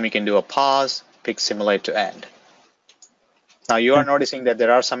anytime you can do a pause, pick simulate to end. Now you are noticing that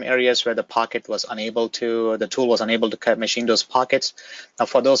there are some areas where the pocket was unable to, the tool was unable to machine those pockets. Now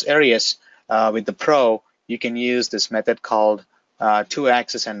for those areas, with the Pro, you can use this method called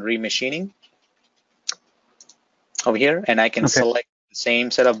 2-axis and remachining over here, and I can select the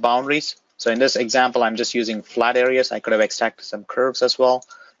same set of boundaries. So in this example, I'm just using flat areas. I could have extracted some curves as well.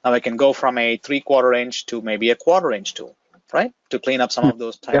 Now I can go from a 3/4 inch to maybe a 1/4 inch tool, right? To clean up some of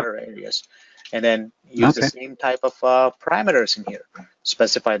those tighter areas. And then use the same type of parameters in here.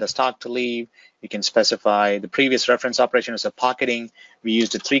 Specify the stock to leave. You can specify the previous reference operation as a pocketing. We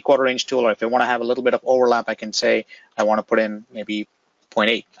used a 3/4 inch tool, or if I want to have a little bit of overlap, I can say I want to put in maybe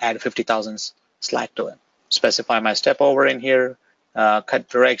 0.8, add 50 thousandths slack to it. Specify my step over in here, cut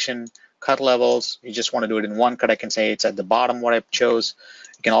direction, cut levels. You just want to do it in one cut. I can say it's at the bottom what I chose.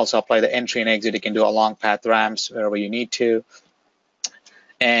 You can also apply the entry and exit. You can do a long path ramps wherever you need to.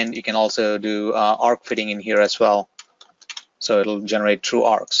 And you can also do arc fitting in here as well. So it'll generate true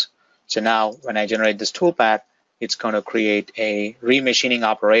arcs. So now when I generate this tool path, it's going to create a remachining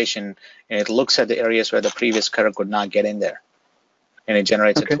operation, and it looks at the areas where the previous cutter could not get in there. And it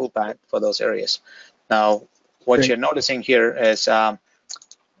generates a tool path for those areas. Now, what you're noticing here is,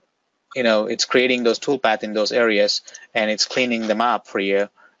 it's creating those tool paths in those areas, and it's cleaning them up for you.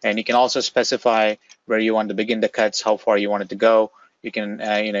 And you can also specify where you want to begin the cuts, how far you want it to go. You can,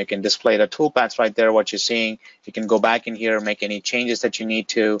 you can display the tool paths right there, what you're seeing. You can go back in here, make any changes that you need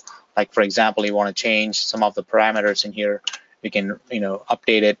to. Like, for example, you want to change some of the parameters in here. You can,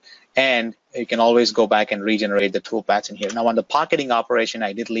 update it. And you can always go back and regenerate the tool paths in here. Now, on the pocketing operation,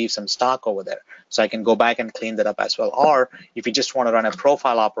 I did leave some stock over there. So I can go back and clean that up as well. Or if you just want to run a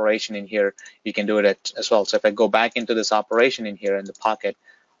profile operation in here, you can do it as well. So if I go back into this operation in here in the pocket,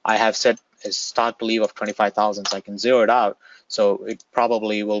 I have set a stock to leave of 25 thousandths. I can zero it out. So it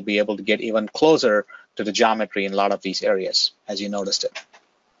probably will be able to get even closer to the geometry in a lot of these areas, as you noticed it.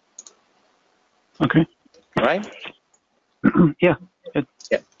 Okay. Right? Yeah.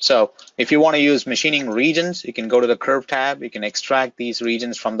 Yeah. So if you want to use machining regions, you can go to the curve tab. You can extract these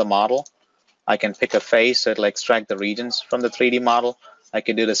regions from the model. I can pick a face, so it'll extract the regions from the 3D model. I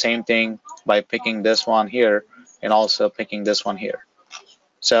could do the same thing by picking this one here and also picking this one here.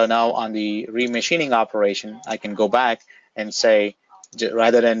 So now on the remachining operation, I can go back and say,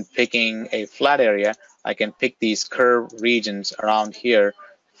 rather than picking a flat area, I can pick these curve regions around here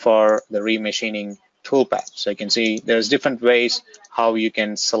for the remachining toolpath. So you can see there's different ways how you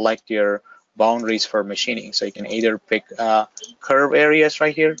can select your boundaries for machining. So you can either pick curve areas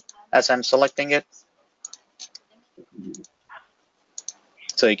right here as I'm selecting it.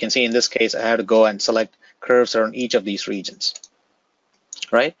 So you can see in this case, I have to go and select curves around each of these regions,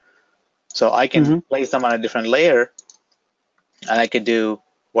 right? So I can place them on a different layer, and I could do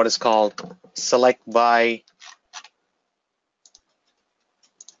what is called select by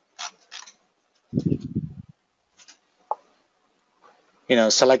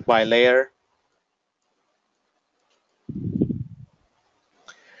select by layer.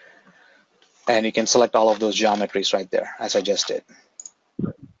 And you can select all of those geometries right there, as I just did.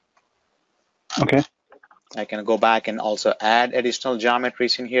 Okay. I can go back and also add additional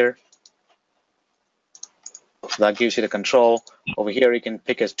geometries in here. So that gives you the control. Over here, you can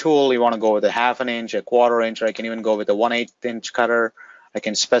pick a tool. You want to go with a 1/2 inch, a 1/4 inch, or I can even go with a 1/8 inch cutter. I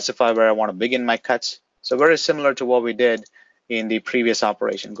can specify where I want to begin my cuts. So very similar to what we did in the previous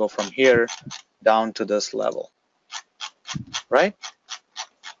operation. Go from here down to this level, right?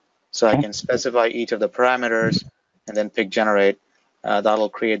 So I can specify each of the parameters and then pick generate. That'll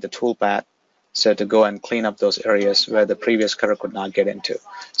create the toolpath. So to go and clean up those areas where the previous cutter could not get into.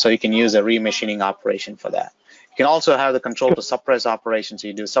 So you can use a remachining operation for that. You can also have the control to suppress operations. So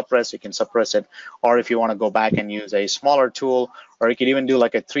you do suppress, you can suppress it. Or if you want to go back and use a smaller tool, or you could even do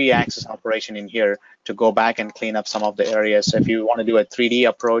like a 3-axis operation in here to go back and clean up some of the areas. So if you want to do a 3D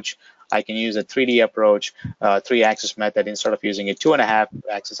approach, I can use a 3D approach, 3-axis method instead of using a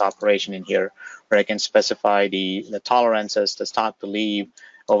 2.5-axis operation in here, where I can specify the tolerances, the start to leave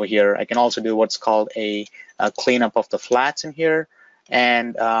over here. I can also do what's called a cleanup of the flats in here.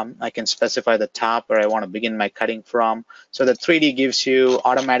 And I can specify the top where I want to begin my cutting from. So the 3D gives you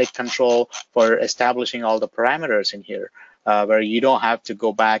automatic control for establishing all the parameters in here, where you don't have to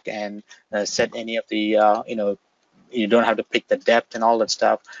go back and set any of the, you don't have to pick the depth and all that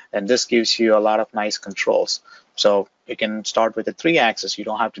stuff. And this gives you a lot of nice controls. So you can start with a 3-axis. You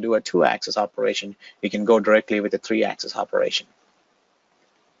don't have to do a 2-axis operation. You can go directly with a 3-axis operation.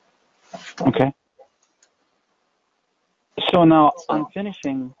 Okay. So now on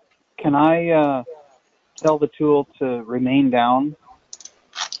finishing, can I tell the tool to remain down?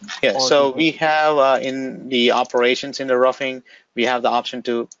 Yeah, so we have in the operations in the roughing, we have the option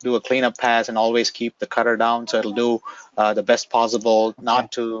to do a cleanup pass and always keep the cutter down. So it'll do the best possible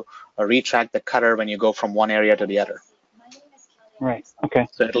not to retract the cutter when you go from one area to the other. Right, okay.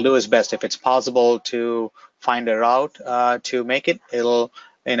 So it'll do its best. If it's possible to find a route to make it, it'll,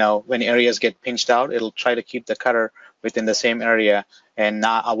 when areas get pinched out, it'll try to keep the cutter within the same area and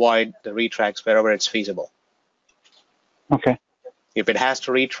not avoid the retracts wherever it's feasible. Okay. If it has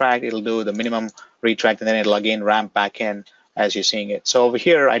to retract, it'll do the minimum retract and then it'll again ramp back in as you're seeing it. So over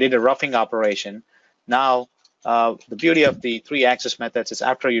here, I did a roughing operation. Now, the beauty of the 3-axis methods is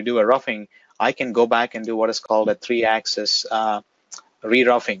after you do a roughing, I can go back and do what is called a 3-axis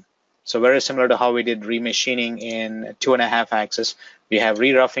re-roughing. So very similar to how we did remachining in 2.5-axis, we have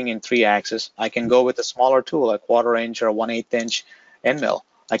re-roughing in 3-axis. I can go with a smaller tool, a 1/4 inch or a 1/8 inch end mill.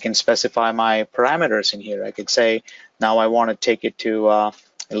 I can specify my parameters in here. I could say, now I want to take it to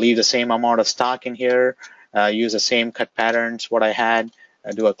leave the same amount of stock in here, use the same cut patterns, what I had,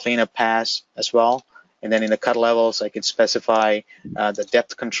 do a cleanup pass as well. And then in the cut levels, I could specify the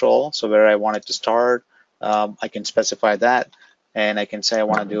depth control. So where I want it to start, I can specify that. And I can say I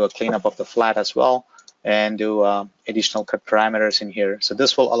want to do a cleanup of the flat as well and do additional cut parameters in here. So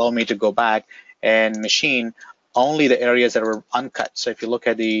this will allow me to go back and machine only the areas that were uncut. So if you look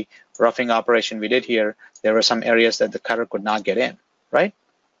at the roughing operation we did here, there were some areas that the cutter could not get in, right?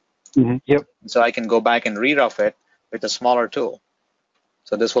 Mm-hmm. Yep. So I can go back and re-rough it with a smaller tool.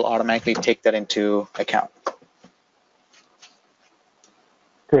 So this will automatically take that into account.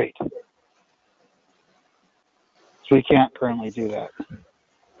 Great. So we can't currently do that.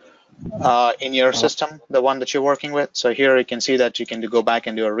 In your system, the one that you're working with. So here you can see that you can go back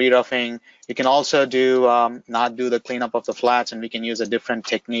and do a re-roughing. You can also do not do the cleanup of the flats, and we can use a different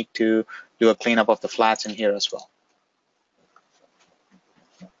technique to do a cleanup of the flats in here as well.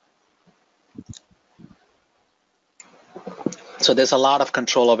 So there's a lot of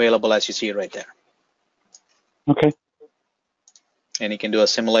control available as you see right there. Okay. And you can do a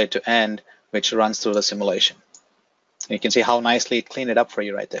simulate to end, which runs through the simulation. And you can see how nicely it cleaned it up for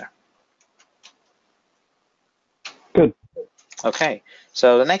you right there. Good. Okay,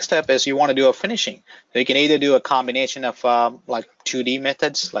 so the next step is you want to do a finishing. So you can either do a combination of like 2D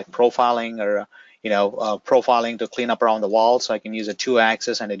methods, like profiling, or profiling to clean up around the wall. So I can use a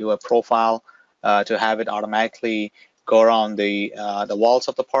 2-axis and I do a profile to have it automatically go around the walls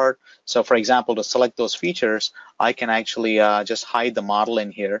of the part. So for example, to select those features, I can actually just hide the model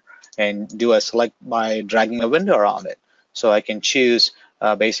in here and do a select by dragging a window around it. So I can choose,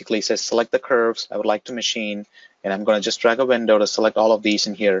 basically says select the curves I would like to machine, and I'm going to just drag a window to select all of these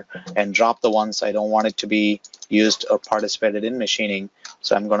in here and drop the ones I don't want it to be used or participated in machining.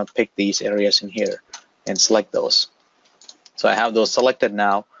 So I'm going to pick these areas in here and select those. So I have those selected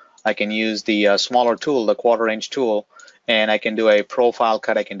now. I can use the smaller tool, the 1/4 inch tool, and I can do a profile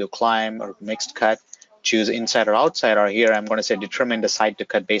cut. I can do climb or mixed cut, choose inside or outside, or here I'm going to say determine the side to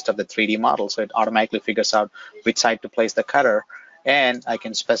cut based on the 3D model. So it automatically figures out which side to place the cutter. And I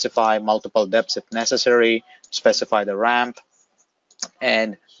can specify multiple depths if necessary, specify the ramp,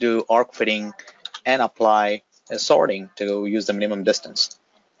 and do arc fitting and apply a sorting to use the minimum distance.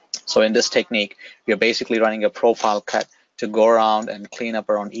 So in this technique, you're basically running a profile cut to go around and clean up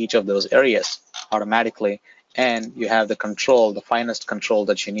around each of those areas automatically, and you have the control, the finest control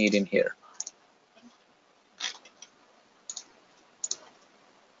that you need in here.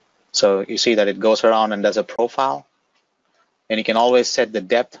 So you see that it goes around and does a profile. And you can always set the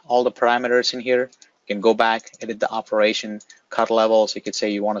depth, all the parameters in here. You can go back, edit the operation, cut levels. You could say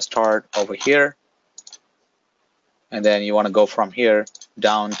you want to start over here, and then you want to go from here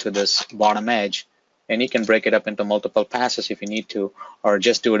down to this bottom edge. And you can break it up into multiple passes if you need to, or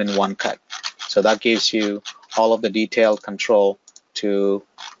just do it in one cut. So that gives you all of the detailed control to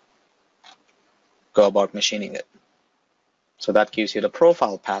go about machining it. So that gives you the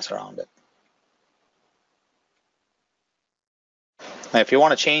profile pass around it. Now, if you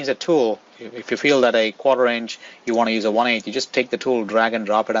want to change the tool, if you feel that a 1/4 inch, you want to use a 1/8, you just take the tool, drag and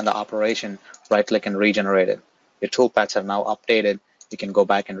drop it on the operation, right click and regenerate it. Your toolpaths are now updated. You can go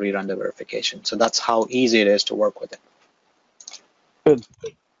back and rerun the verification. So that's how easy it is to work with it. Good.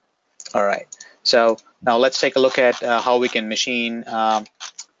 All right. So now let's take a look at how we can machine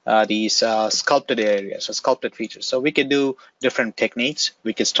these sculpted areas, or sculpted features. So we could do different techniques.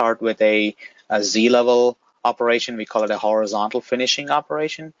 We could start with a Z-level operation. We call it a horizontal finishing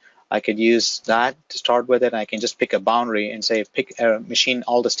operation. I could use that to start with it. I can just pick a boundary and say machine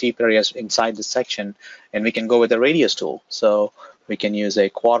all the steep areas inside the section, and we can go with the radius tool. So we can use a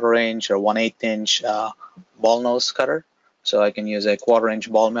 1/4 inch or 1/8 inch ball nose cutter. So I can use a 1/4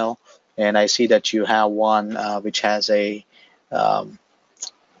 inch ball mill, and I see that you have one which has a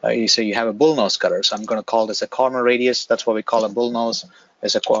so you have a bull nose cutter. So I'm going to call this a corner radius. That's what we call a bull nose.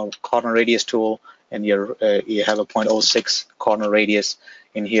 It's a corner radius tool, and you have a 0.06 corner radius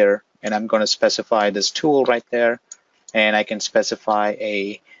in here. And I'm going to specify this tool right there, and I can specify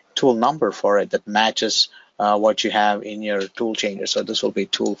a tool number for it that matches what you have in your tool changer. So this will be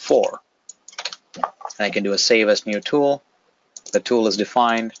tool 4. And I can do a save as new tool. The tool is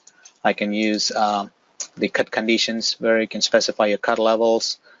defined. I can use the cut conditions where you can specify your cut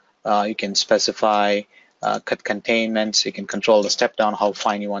levels. You can specify cut containments. You can control the step down, how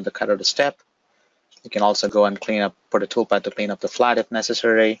fine you want the cutter to step. You can also go and put a toolpath to clean up the flat if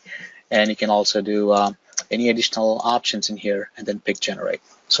necessary. And you can also do any additional options in here and then pick generate.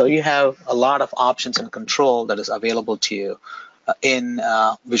 So you have a lot of options and control that is available to you in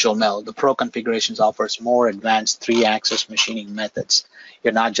VisualMILL. The Pro configurations offers more advanced 3-axis machining methods.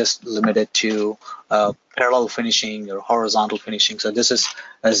 You're not just limited to parallel finishing or horizontal finishing. So this is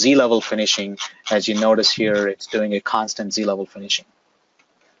a Z-level finishing. As you notice here, it's doing a constant Z-level finishing.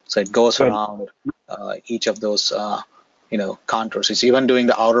 So it goes around each of those contours. It's even doing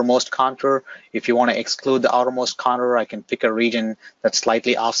the outermost contour. If you want to exclude the outermost contour, I can pick a region that's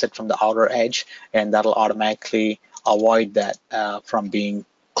slightly offset from the outer edge, and that'll automatically avoid that from being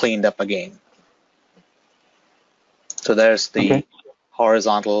cleaned up again. So there's the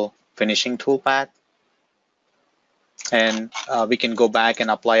horizontal finishing toolpath. And we can go back and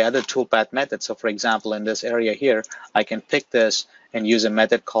apply other toolpath methods. So for example, in this area here, I can pick this and use a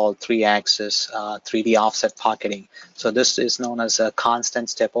method called 3-axis 3D offset pocketing. So this is known as a constant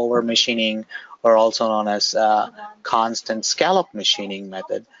step over machining, or also known as constant scallop machining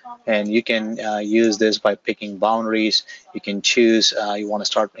method. And you can use this by picking boundaries. You can choose you want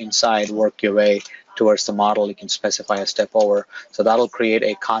to start inside, work your way towards the model. You can specify a step over. So that'll create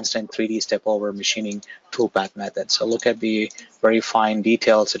a constant 3D step over machining toolpath method. So look at the very fine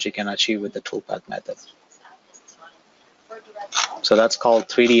details that you can achieve with the toolpath method. So that's called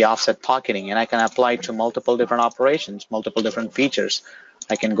 3D offset pocketing, and I can apply it to multiple different operations, multiple different features.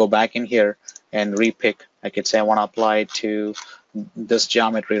 I can go back in here and repick. I could say I want to apply it to this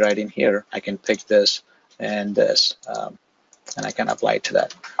geometry right in here. I can pick this and this, and I can apply it to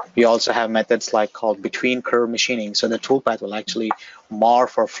that. We also have methods like called between curve machining. So the toolpath will actually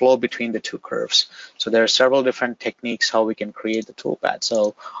morph or flow between the two curves. So there are several different techniques how we can create the toolpath.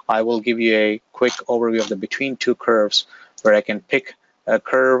 So I will give you a quick overview of the between two curves, where I can pick a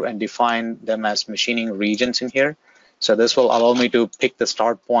curve and define them as machining regions in here. So this will allow me to pick the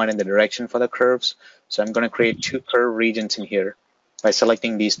start point and the direction for the curves. So I'm going to create 2 curve regions in here by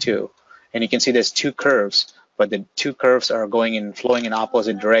selecting these 2. And you can see there's 2 curves, but the 2 curves are flowing in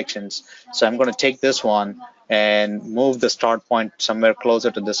opposite directions. So I'm going to take this one and move the start point somewhere closer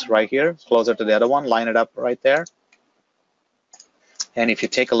to this right here, closer to the other one, line it up right there. And if you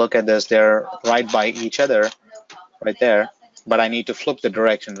take a look at this, they're right by each other right there, but I need to flip the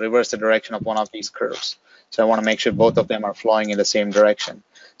direction, reverse the direction of one of these curves. So I want to make sure both of them are flowing in the same direction.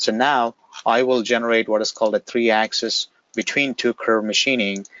 So now I will generate what is called a 3-axis between 2 curve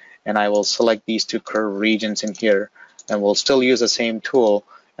machining, and I will select these 2 curve regions in here, and we'll still use the same tool,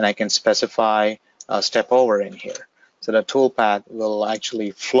 and I can specify a step over in here. So the toolpath will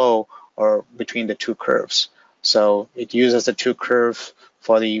actually flow between the 2 curves. So it uses the 2 curves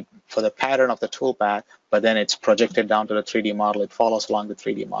for the pattern of the toolpath, but then it's projected down to the 3D model. It follows along the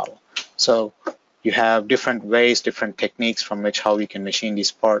 3D model. So you have different ways, different techniques from which how you can machine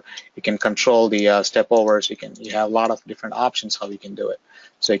this part. You can control the step overs. You have a lot of different options how you can do it.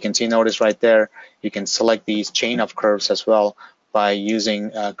 So you can see, notice right there, you can select these chain of curves as well by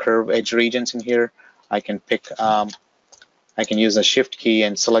using curve edge regions in here. I can use the shift key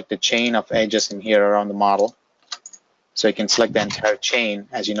and select the chain of edges in here around the model. So you can select the entire chain,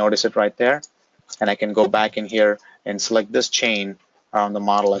 as you notice it right there. And I can go back in here and select this chain around the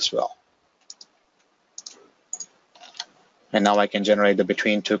model as well. And now I can generate the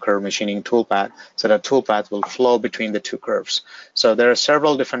between two curve machining toolpath, so that toolpath will flow between the two curves. So there are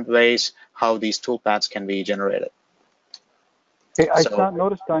several different ways how these toolpaths can be generated. Okay,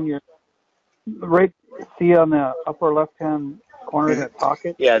 noticed on your right, see on the upper left-hand corner of that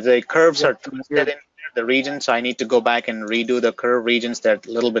pocket? Yeah, the curves are twisted in the region, so I need to go back and redo the curve regions that are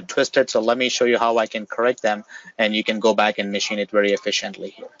a little bit twisted. So let me show you how I can correct them, and you can go back and machine it very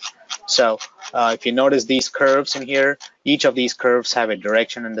efficiently here. So if you notice these curves in here, each of these curves have a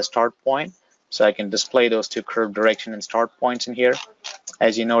direction and the start point. So I can display those two curve direction and start points in here.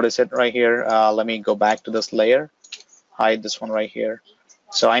 As you notice it right here, let me go back to this layer, hide this one right here.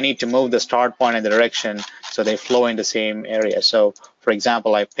 So I need to move the start point and the direction so they flow in the same area. So for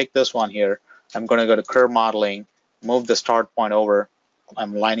example, I pick this one here. I'm going to go to curve modeling, move the start point over.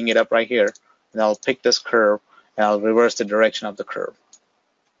 I'm lining it up right here. And I'll pick this curve and I'll reverse the direction of the curve.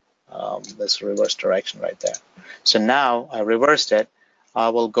 This reverse direction right there. So now I reversed it. I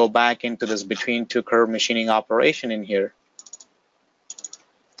will go back into this between two curve machining operation in here.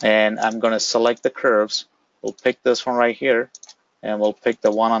 And I'm going to select the curves. We'll pick this one right here. And we'll pick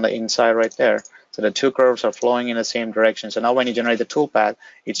the one on the inside right there. So the two curves are flowing in the same direction. So now when you generate the toolpath,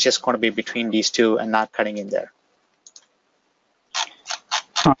 it's just going to be between these two and not cutting in there.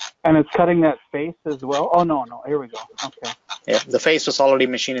 And it's cutting that face as well? Oh, no, here we go. Okay. Yeah, the face was already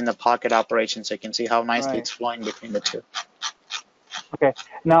machined in the pocket operation, so you can see how nicely it's flowing between the two. Okay.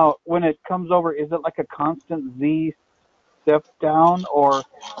 Now, when it comes over, is it like a constant Z step down, or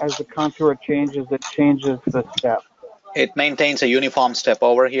as the contour changes, it changes the step? It maintains a uniform step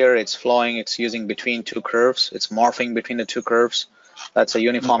over here. It's flowing. It's using between two curves. It's morphing between the two curves. That's a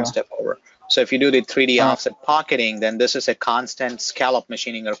uniform step over. So if you do the 3D offset pocketing, then this is a constant scallop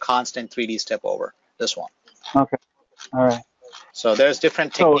machining or constant 3D step over, this one. Okay. All right. So there's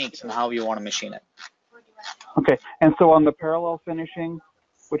different techniques on how you want to machine it. Okay. And so on the parallel finishing,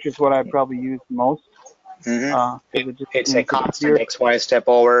 which is what I probably use most, it's a constant XY step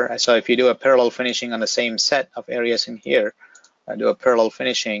over. So if you do a parallel finishing on the same set of areas in here, do a parallel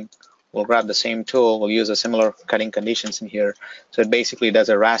finishing, we'll grab the same tool, we'll use a similar cutting conditions in here. So it basically does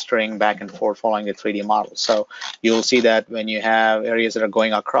a rastering back and forth following the 3D model. So you'll see that when you have areas that are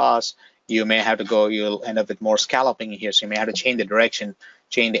going across, you may have to go, you'll end up with more scalloping in here. So you may have to change the direction,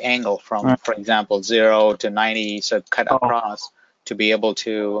 change the angle from, for example, 0 to 90, so cut across to be able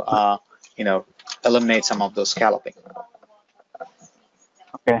to, eliminate some of those scalloping.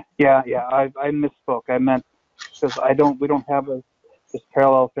 Okay. Yeah. I misspoke. I meant because we don't have this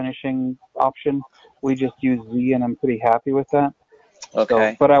parallel finishing option. We just use Z, and I'm pretty happy with that.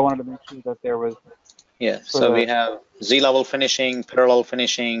 Okay. So, but I wanted to make sure that there was. Yeah. So we have Z level finishing, parallel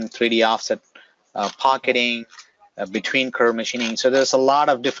finishing, 3D offset pocketing, between curve machining. So there's a lot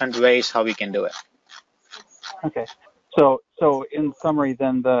of different ways how we can do it. Okay. So in summary,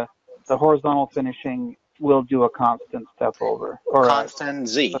 then the horizontal finishing will do a constant step over, or constant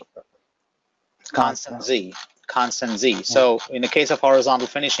Z. So in the case of horizontal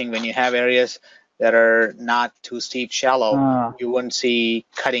finishing, when you have areas that are not too steep, shallow, you wouldn't see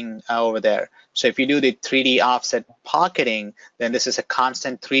cutting over there. So if you do the 3D offset pocketing, then this is a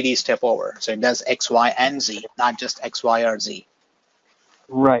constant 3D step over. So it does X, Y, and Z, not just X, Y, or Z.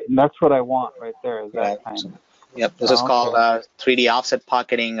 Right, and that's what I want right there. Is that kind of. Yep, this is called 3D offset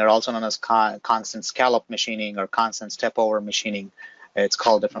pocketing, or also known as constant scallop machining or constant step over machining. It's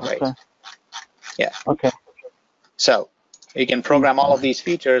called different ways. Yeah. Okay. So you can program all of these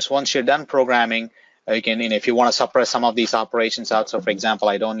features. Once you're done programming, you can, if you want to suppress some of these operations out. So for example,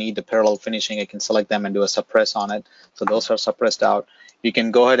 I don't need the parallel finishing. I can select them and do a suppress on it. So those are suppressed out. You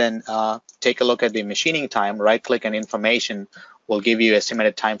can go ahead and take a look at the machining time. Right click on information will give you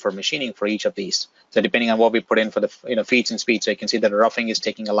estimated time for machining for each of these. So depending on what we put in for the feeds and speeds, so you can see that roughing is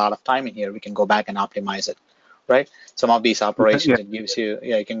taking a lot of time in here. We can go back and optimize it, right? Some of these operations, it gives you,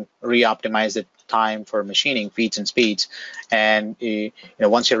 you can re-optimize the time for machining, feeds and speeds. And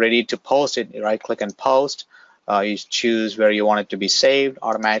once you're ready to post it, you right click and post. You choose where you want it to be saved.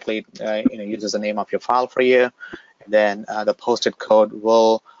 Automatically, uses the name of your file for you. And then the posted code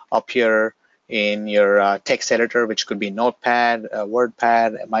will appear in your text editor, which could be Notepad,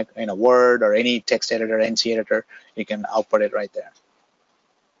 WordPad, Word, or any text editor, NC editor. You can output it right there.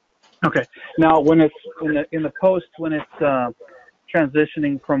 Okay. Now, when it's in the post, when it's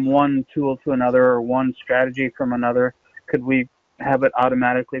transitioning from one tool to another or one strategy from another, could we have it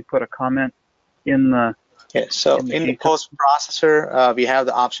automatically put a comment in the? Yeah. So in the post processor, we have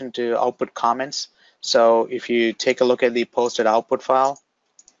the option to output comments. So if you take a look at the posted output file.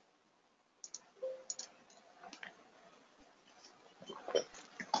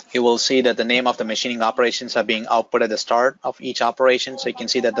 you will see that the name of the machining operations are being output at the start of each operation. So you can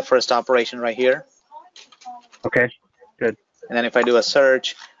see that the first operation right here. Okay, good. And then if I do a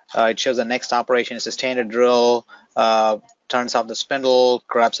search, it shows the next operation is a standard drill, turns off the spindle,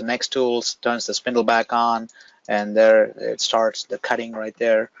 grabs the next tool, turns the spindle back on, and there it starts the cutting right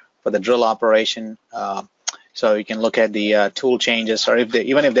there for the drill operation. So you can look at the tool changes, or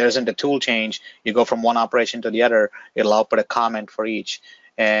even if there isn't a tool change, you go from one operation to the other, it'll output a comment for each.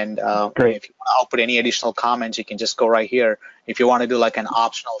 And if you want to output any additional comments, you can just go right here. If you want to do like an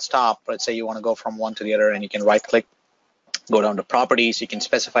optional stop, let's say you want to go from one to the other, and you can right click, go down to properties, you can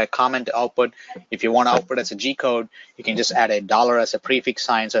specify a comment to output. If you want to output as a G code, you can just add a dollar as a prefix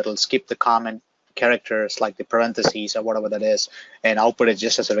sign, so it'll skip the comment characters like the parentheses or whatever that is, and output it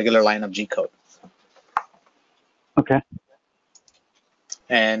just as a regular line of G code. Okay.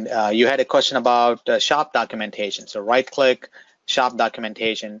 And you had a question about shop documentation. So right click, shop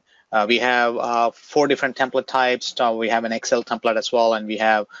documentation. We have 4 different template types. We have an Excel template as well, and we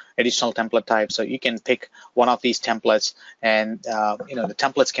have additional template types. So you can pick one of these templates, and the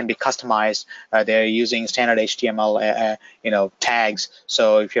templates can be customized. They're using standard HTML tags.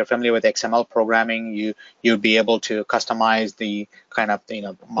 So if you're familiar with XML programming, you'd be able to customize the kind of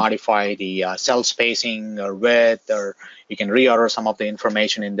modify the cell spacing or width, or you can reorder some of the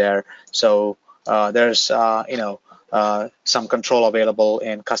information in there. So there's some control available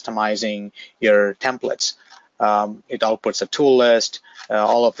in customizing your templates. It outputs a tool list.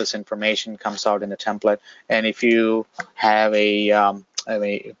 All of this information comes out in the template. And if you have a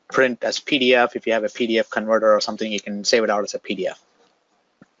print as PDF, if you have a PDF converter or something, you can save it out as a PDF.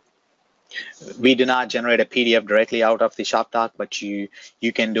 We do not generate a PDF directly out of the shop doc, but you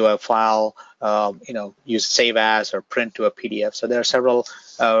can do a file, use save as or print to a PDF. So there are several,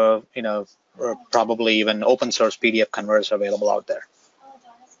 or probably even open source PDF converters available out there.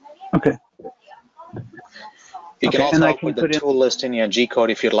 Okay. You can also put the tool list in your G code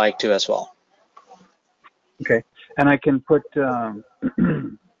if you'd like to as well. Okay, and I can put I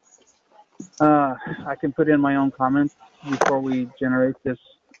can put in my own comments before we generate this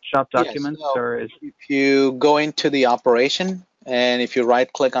shop document, or if you go into the operation, and if you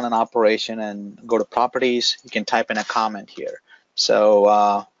right click on an operation and go to properties, you can type in a comment here.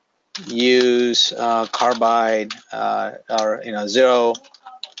 So use carbide or zero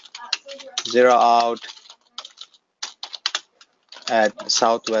out at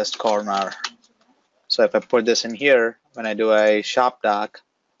southwest corner. So if I put this in here, when I do a shop doc,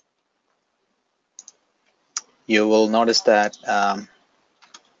 you will notice that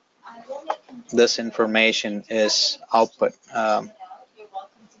this information is output.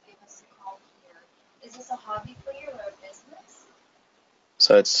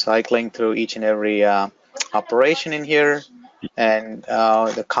 So it's cycling through each and every operation in here, and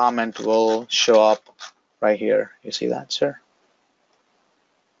the comment will show up right here. You see that, sir?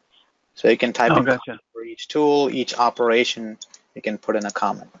 So you can type in gotcha. for each tool, each operation, you can put in a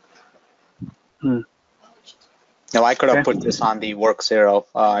comment. Now I could have put this on the work 0.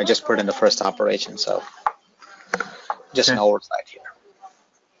 I just put in the first operation, so just an oversight here.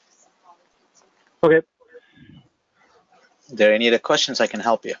 Okay. Are there any other questions I can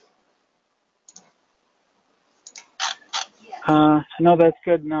help you? No, that's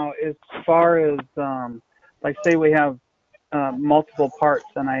good. Now, as far as like say we have multiple parts,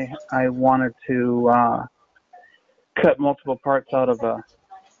 and I wanted to cut multiple parts out of a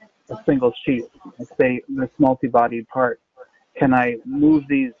single sheet, let's say this multi-bodied part, can I move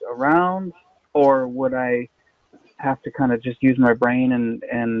these around, or would I have to kind of just use my brain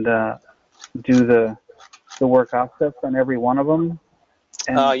and do the work offsets on every one of them?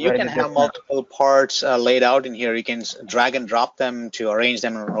 You can have multiple parts laid out in here. You can drag and drop them to arrange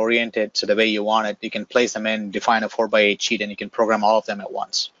them and orient it to the way you want it. You can place them in, define a 4x8 sheet, and you can program all of them at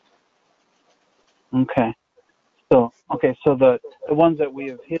once. Okay. So the ones that we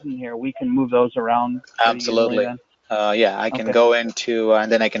have hidden here, we can move those around. Absolutely. Yeah, I can go into,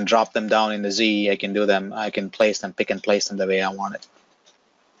 and then I can drop them down in the Z. I can do them. I can place them, pick and place them the way I want it.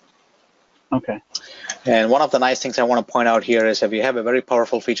 Okay. And one of the nice things I want to point out here is that we have a very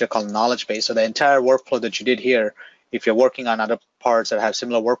powerful feature called knowledge base. So the entire workflow that you did here, if you're working on other parts that have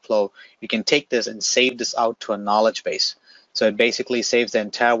similar workflow, you can take this and save this out to a knowledge base. So it basically saves the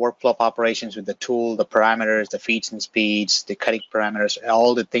entire workflow of operations with the tool, the parameters, the feeds and speeds, the cutting parameters,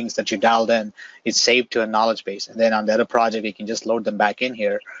 all the things that you dialed in. It's saved to a knowledge base. And then on the other project, you can just load them back in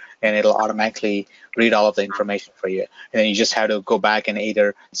here, and it'll automatically read all of the information for you. And then you just have to go back and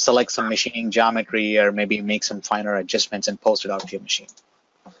either select some machining geometry or maybe make some finer adjustments and post it out to your machine.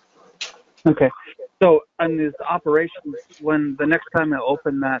 Okay. So on these operations, when the next time I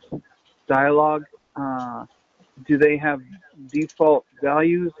open that dialog, do they have default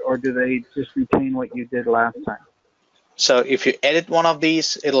values or do they just retain what you did last time? So if you edit one of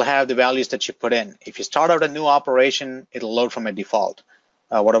these, it'll have the values that you put in. If you start out a new operation, it'll load from a default,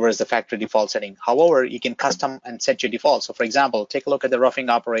 whatever is the factory default setting. However, you can custom and set your default. So for example, take a look at the roughing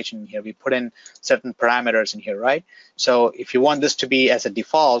operation here. We put in certain parameters in here, right? So if you want this to be as a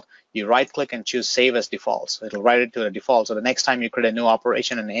default, you right click and choose save as default. So it'll write it to the default. So the next time you create a new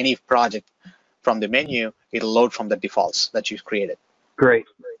operation in any project from the menu, it'll load from the defaults that you've created. Great.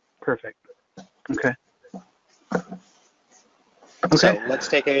 Perfect. Okay. So let's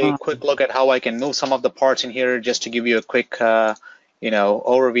take a quick look at how I can move some of the parts in here, just to give you a quick,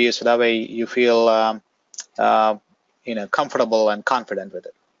 overview, so that way you feel, comfortable and confident with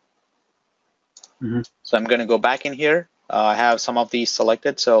it. Mm-hmm. So I'm going to go back in here. I have some of these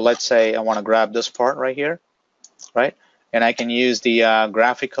selected. So let's say I want to grab this part right here, right? And I can use the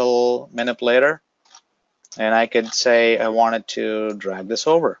graphical manipulator, and I could say I wanted to drag this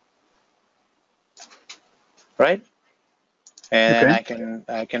over, right? And Okay.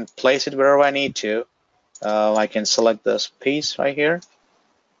 I can place it wherever I need to. I can select this piece right here,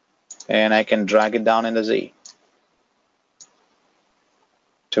 and I can drag it down in the Z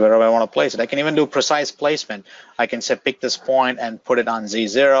to wherever I want to place it. I can even do precise placement. I can say pick this point and put it on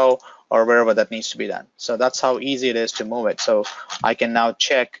Z0 or wherever that needs to be done. So that's how easy it is to move it. So I can now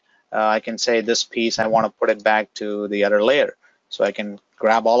check, I can say this piece, I want to put it back to the other layer. So I can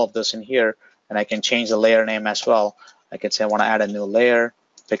grab all of this in here, and I can change the layer name as well. I can say I want to add a new layer,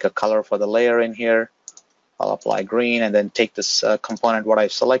 pick a color for the layer in here. I'll apply green, and then take this component what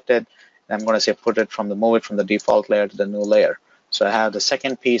I've selected, and I'm going to say move it from the default layer to the new layer. So I have the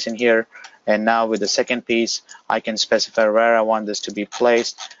second piece in here, and now with the second piece, I can specify where I want this to be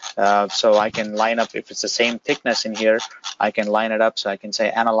placed. So I can line up, if it's the same thickness in here, I can line it up. So I can say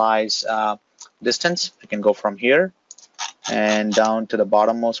analyze distance. I can go from here and down to the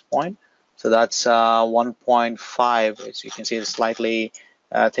bottommost point. So that's 1.5. As you can see, it's slightly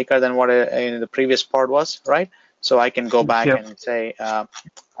thicker than what the previous part was, right? So I can go back and say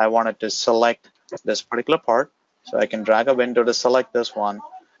I wanted to select this particular part. So I can drag a window to select this one,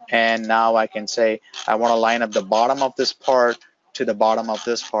 and now I can say I want to line up the bottom of this part to the bottom of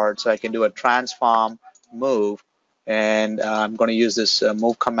this part. So I can do a transform move, and I'm going to use this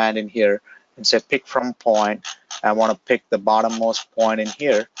move command in here and say pick from point. I want to pick the bottommost point in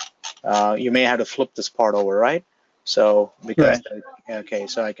here. You may have to flip this part over, right? So because okay,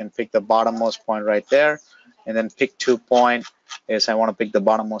 so I can pick the bottommost point right there, and then pick 2 point is I want to pick the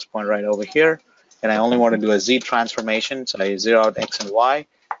bottommost point right over here. And I only want to do a Z transformation, so I zero out X and Y,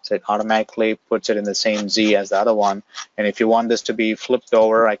 so it automatically puts it in the same Z as the other one. And if you want this to be flipped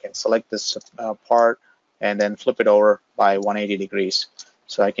over, I can select this part and then flip it over by 180 degrees.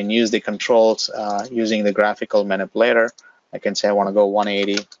 So I can use the controls using the graphical manipulator. I can say I want to go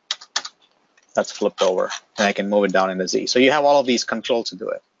 180. That's flipped over, and I can move it down in the Z. So you have all of these controls to do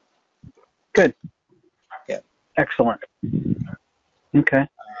it. Good. Yeah. Excellent. Okay.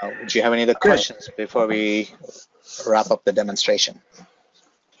 Do you have any other questions before we wrap up the demonstration?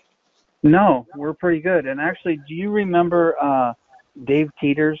 No, we're pretty good. And actually, do you remember Dave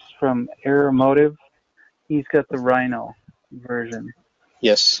Teeters from Aeromotive? He's got the Rhino version.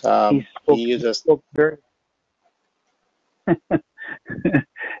 Yes. He spoke very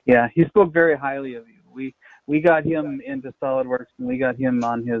yeah, he spoke very highly of you. We got him into SolidWorks, and we got him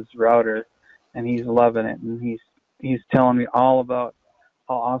on his router, and he's loving it. And he's telling me all about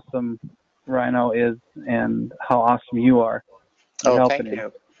how awesome Rhino is and how awesome you are. Oh, thank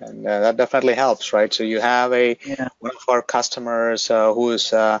you. And that definitely helps, right? So you have one of our customers who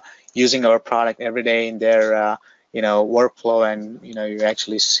is using our product every day in their workflow, and you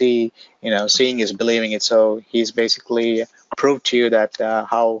actually see, seeing is believing it. So he's basically proved to you that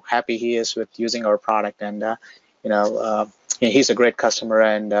how happy he is with using our product, and he's a great customer,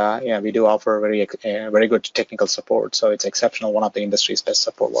 and we do offer very good technical support. So it's exceptional, one of the industry's best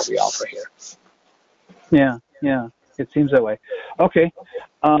support what we offer here. Yeah, it seems that way. Okay,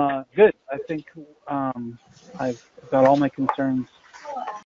 good. I think I've got all my concerns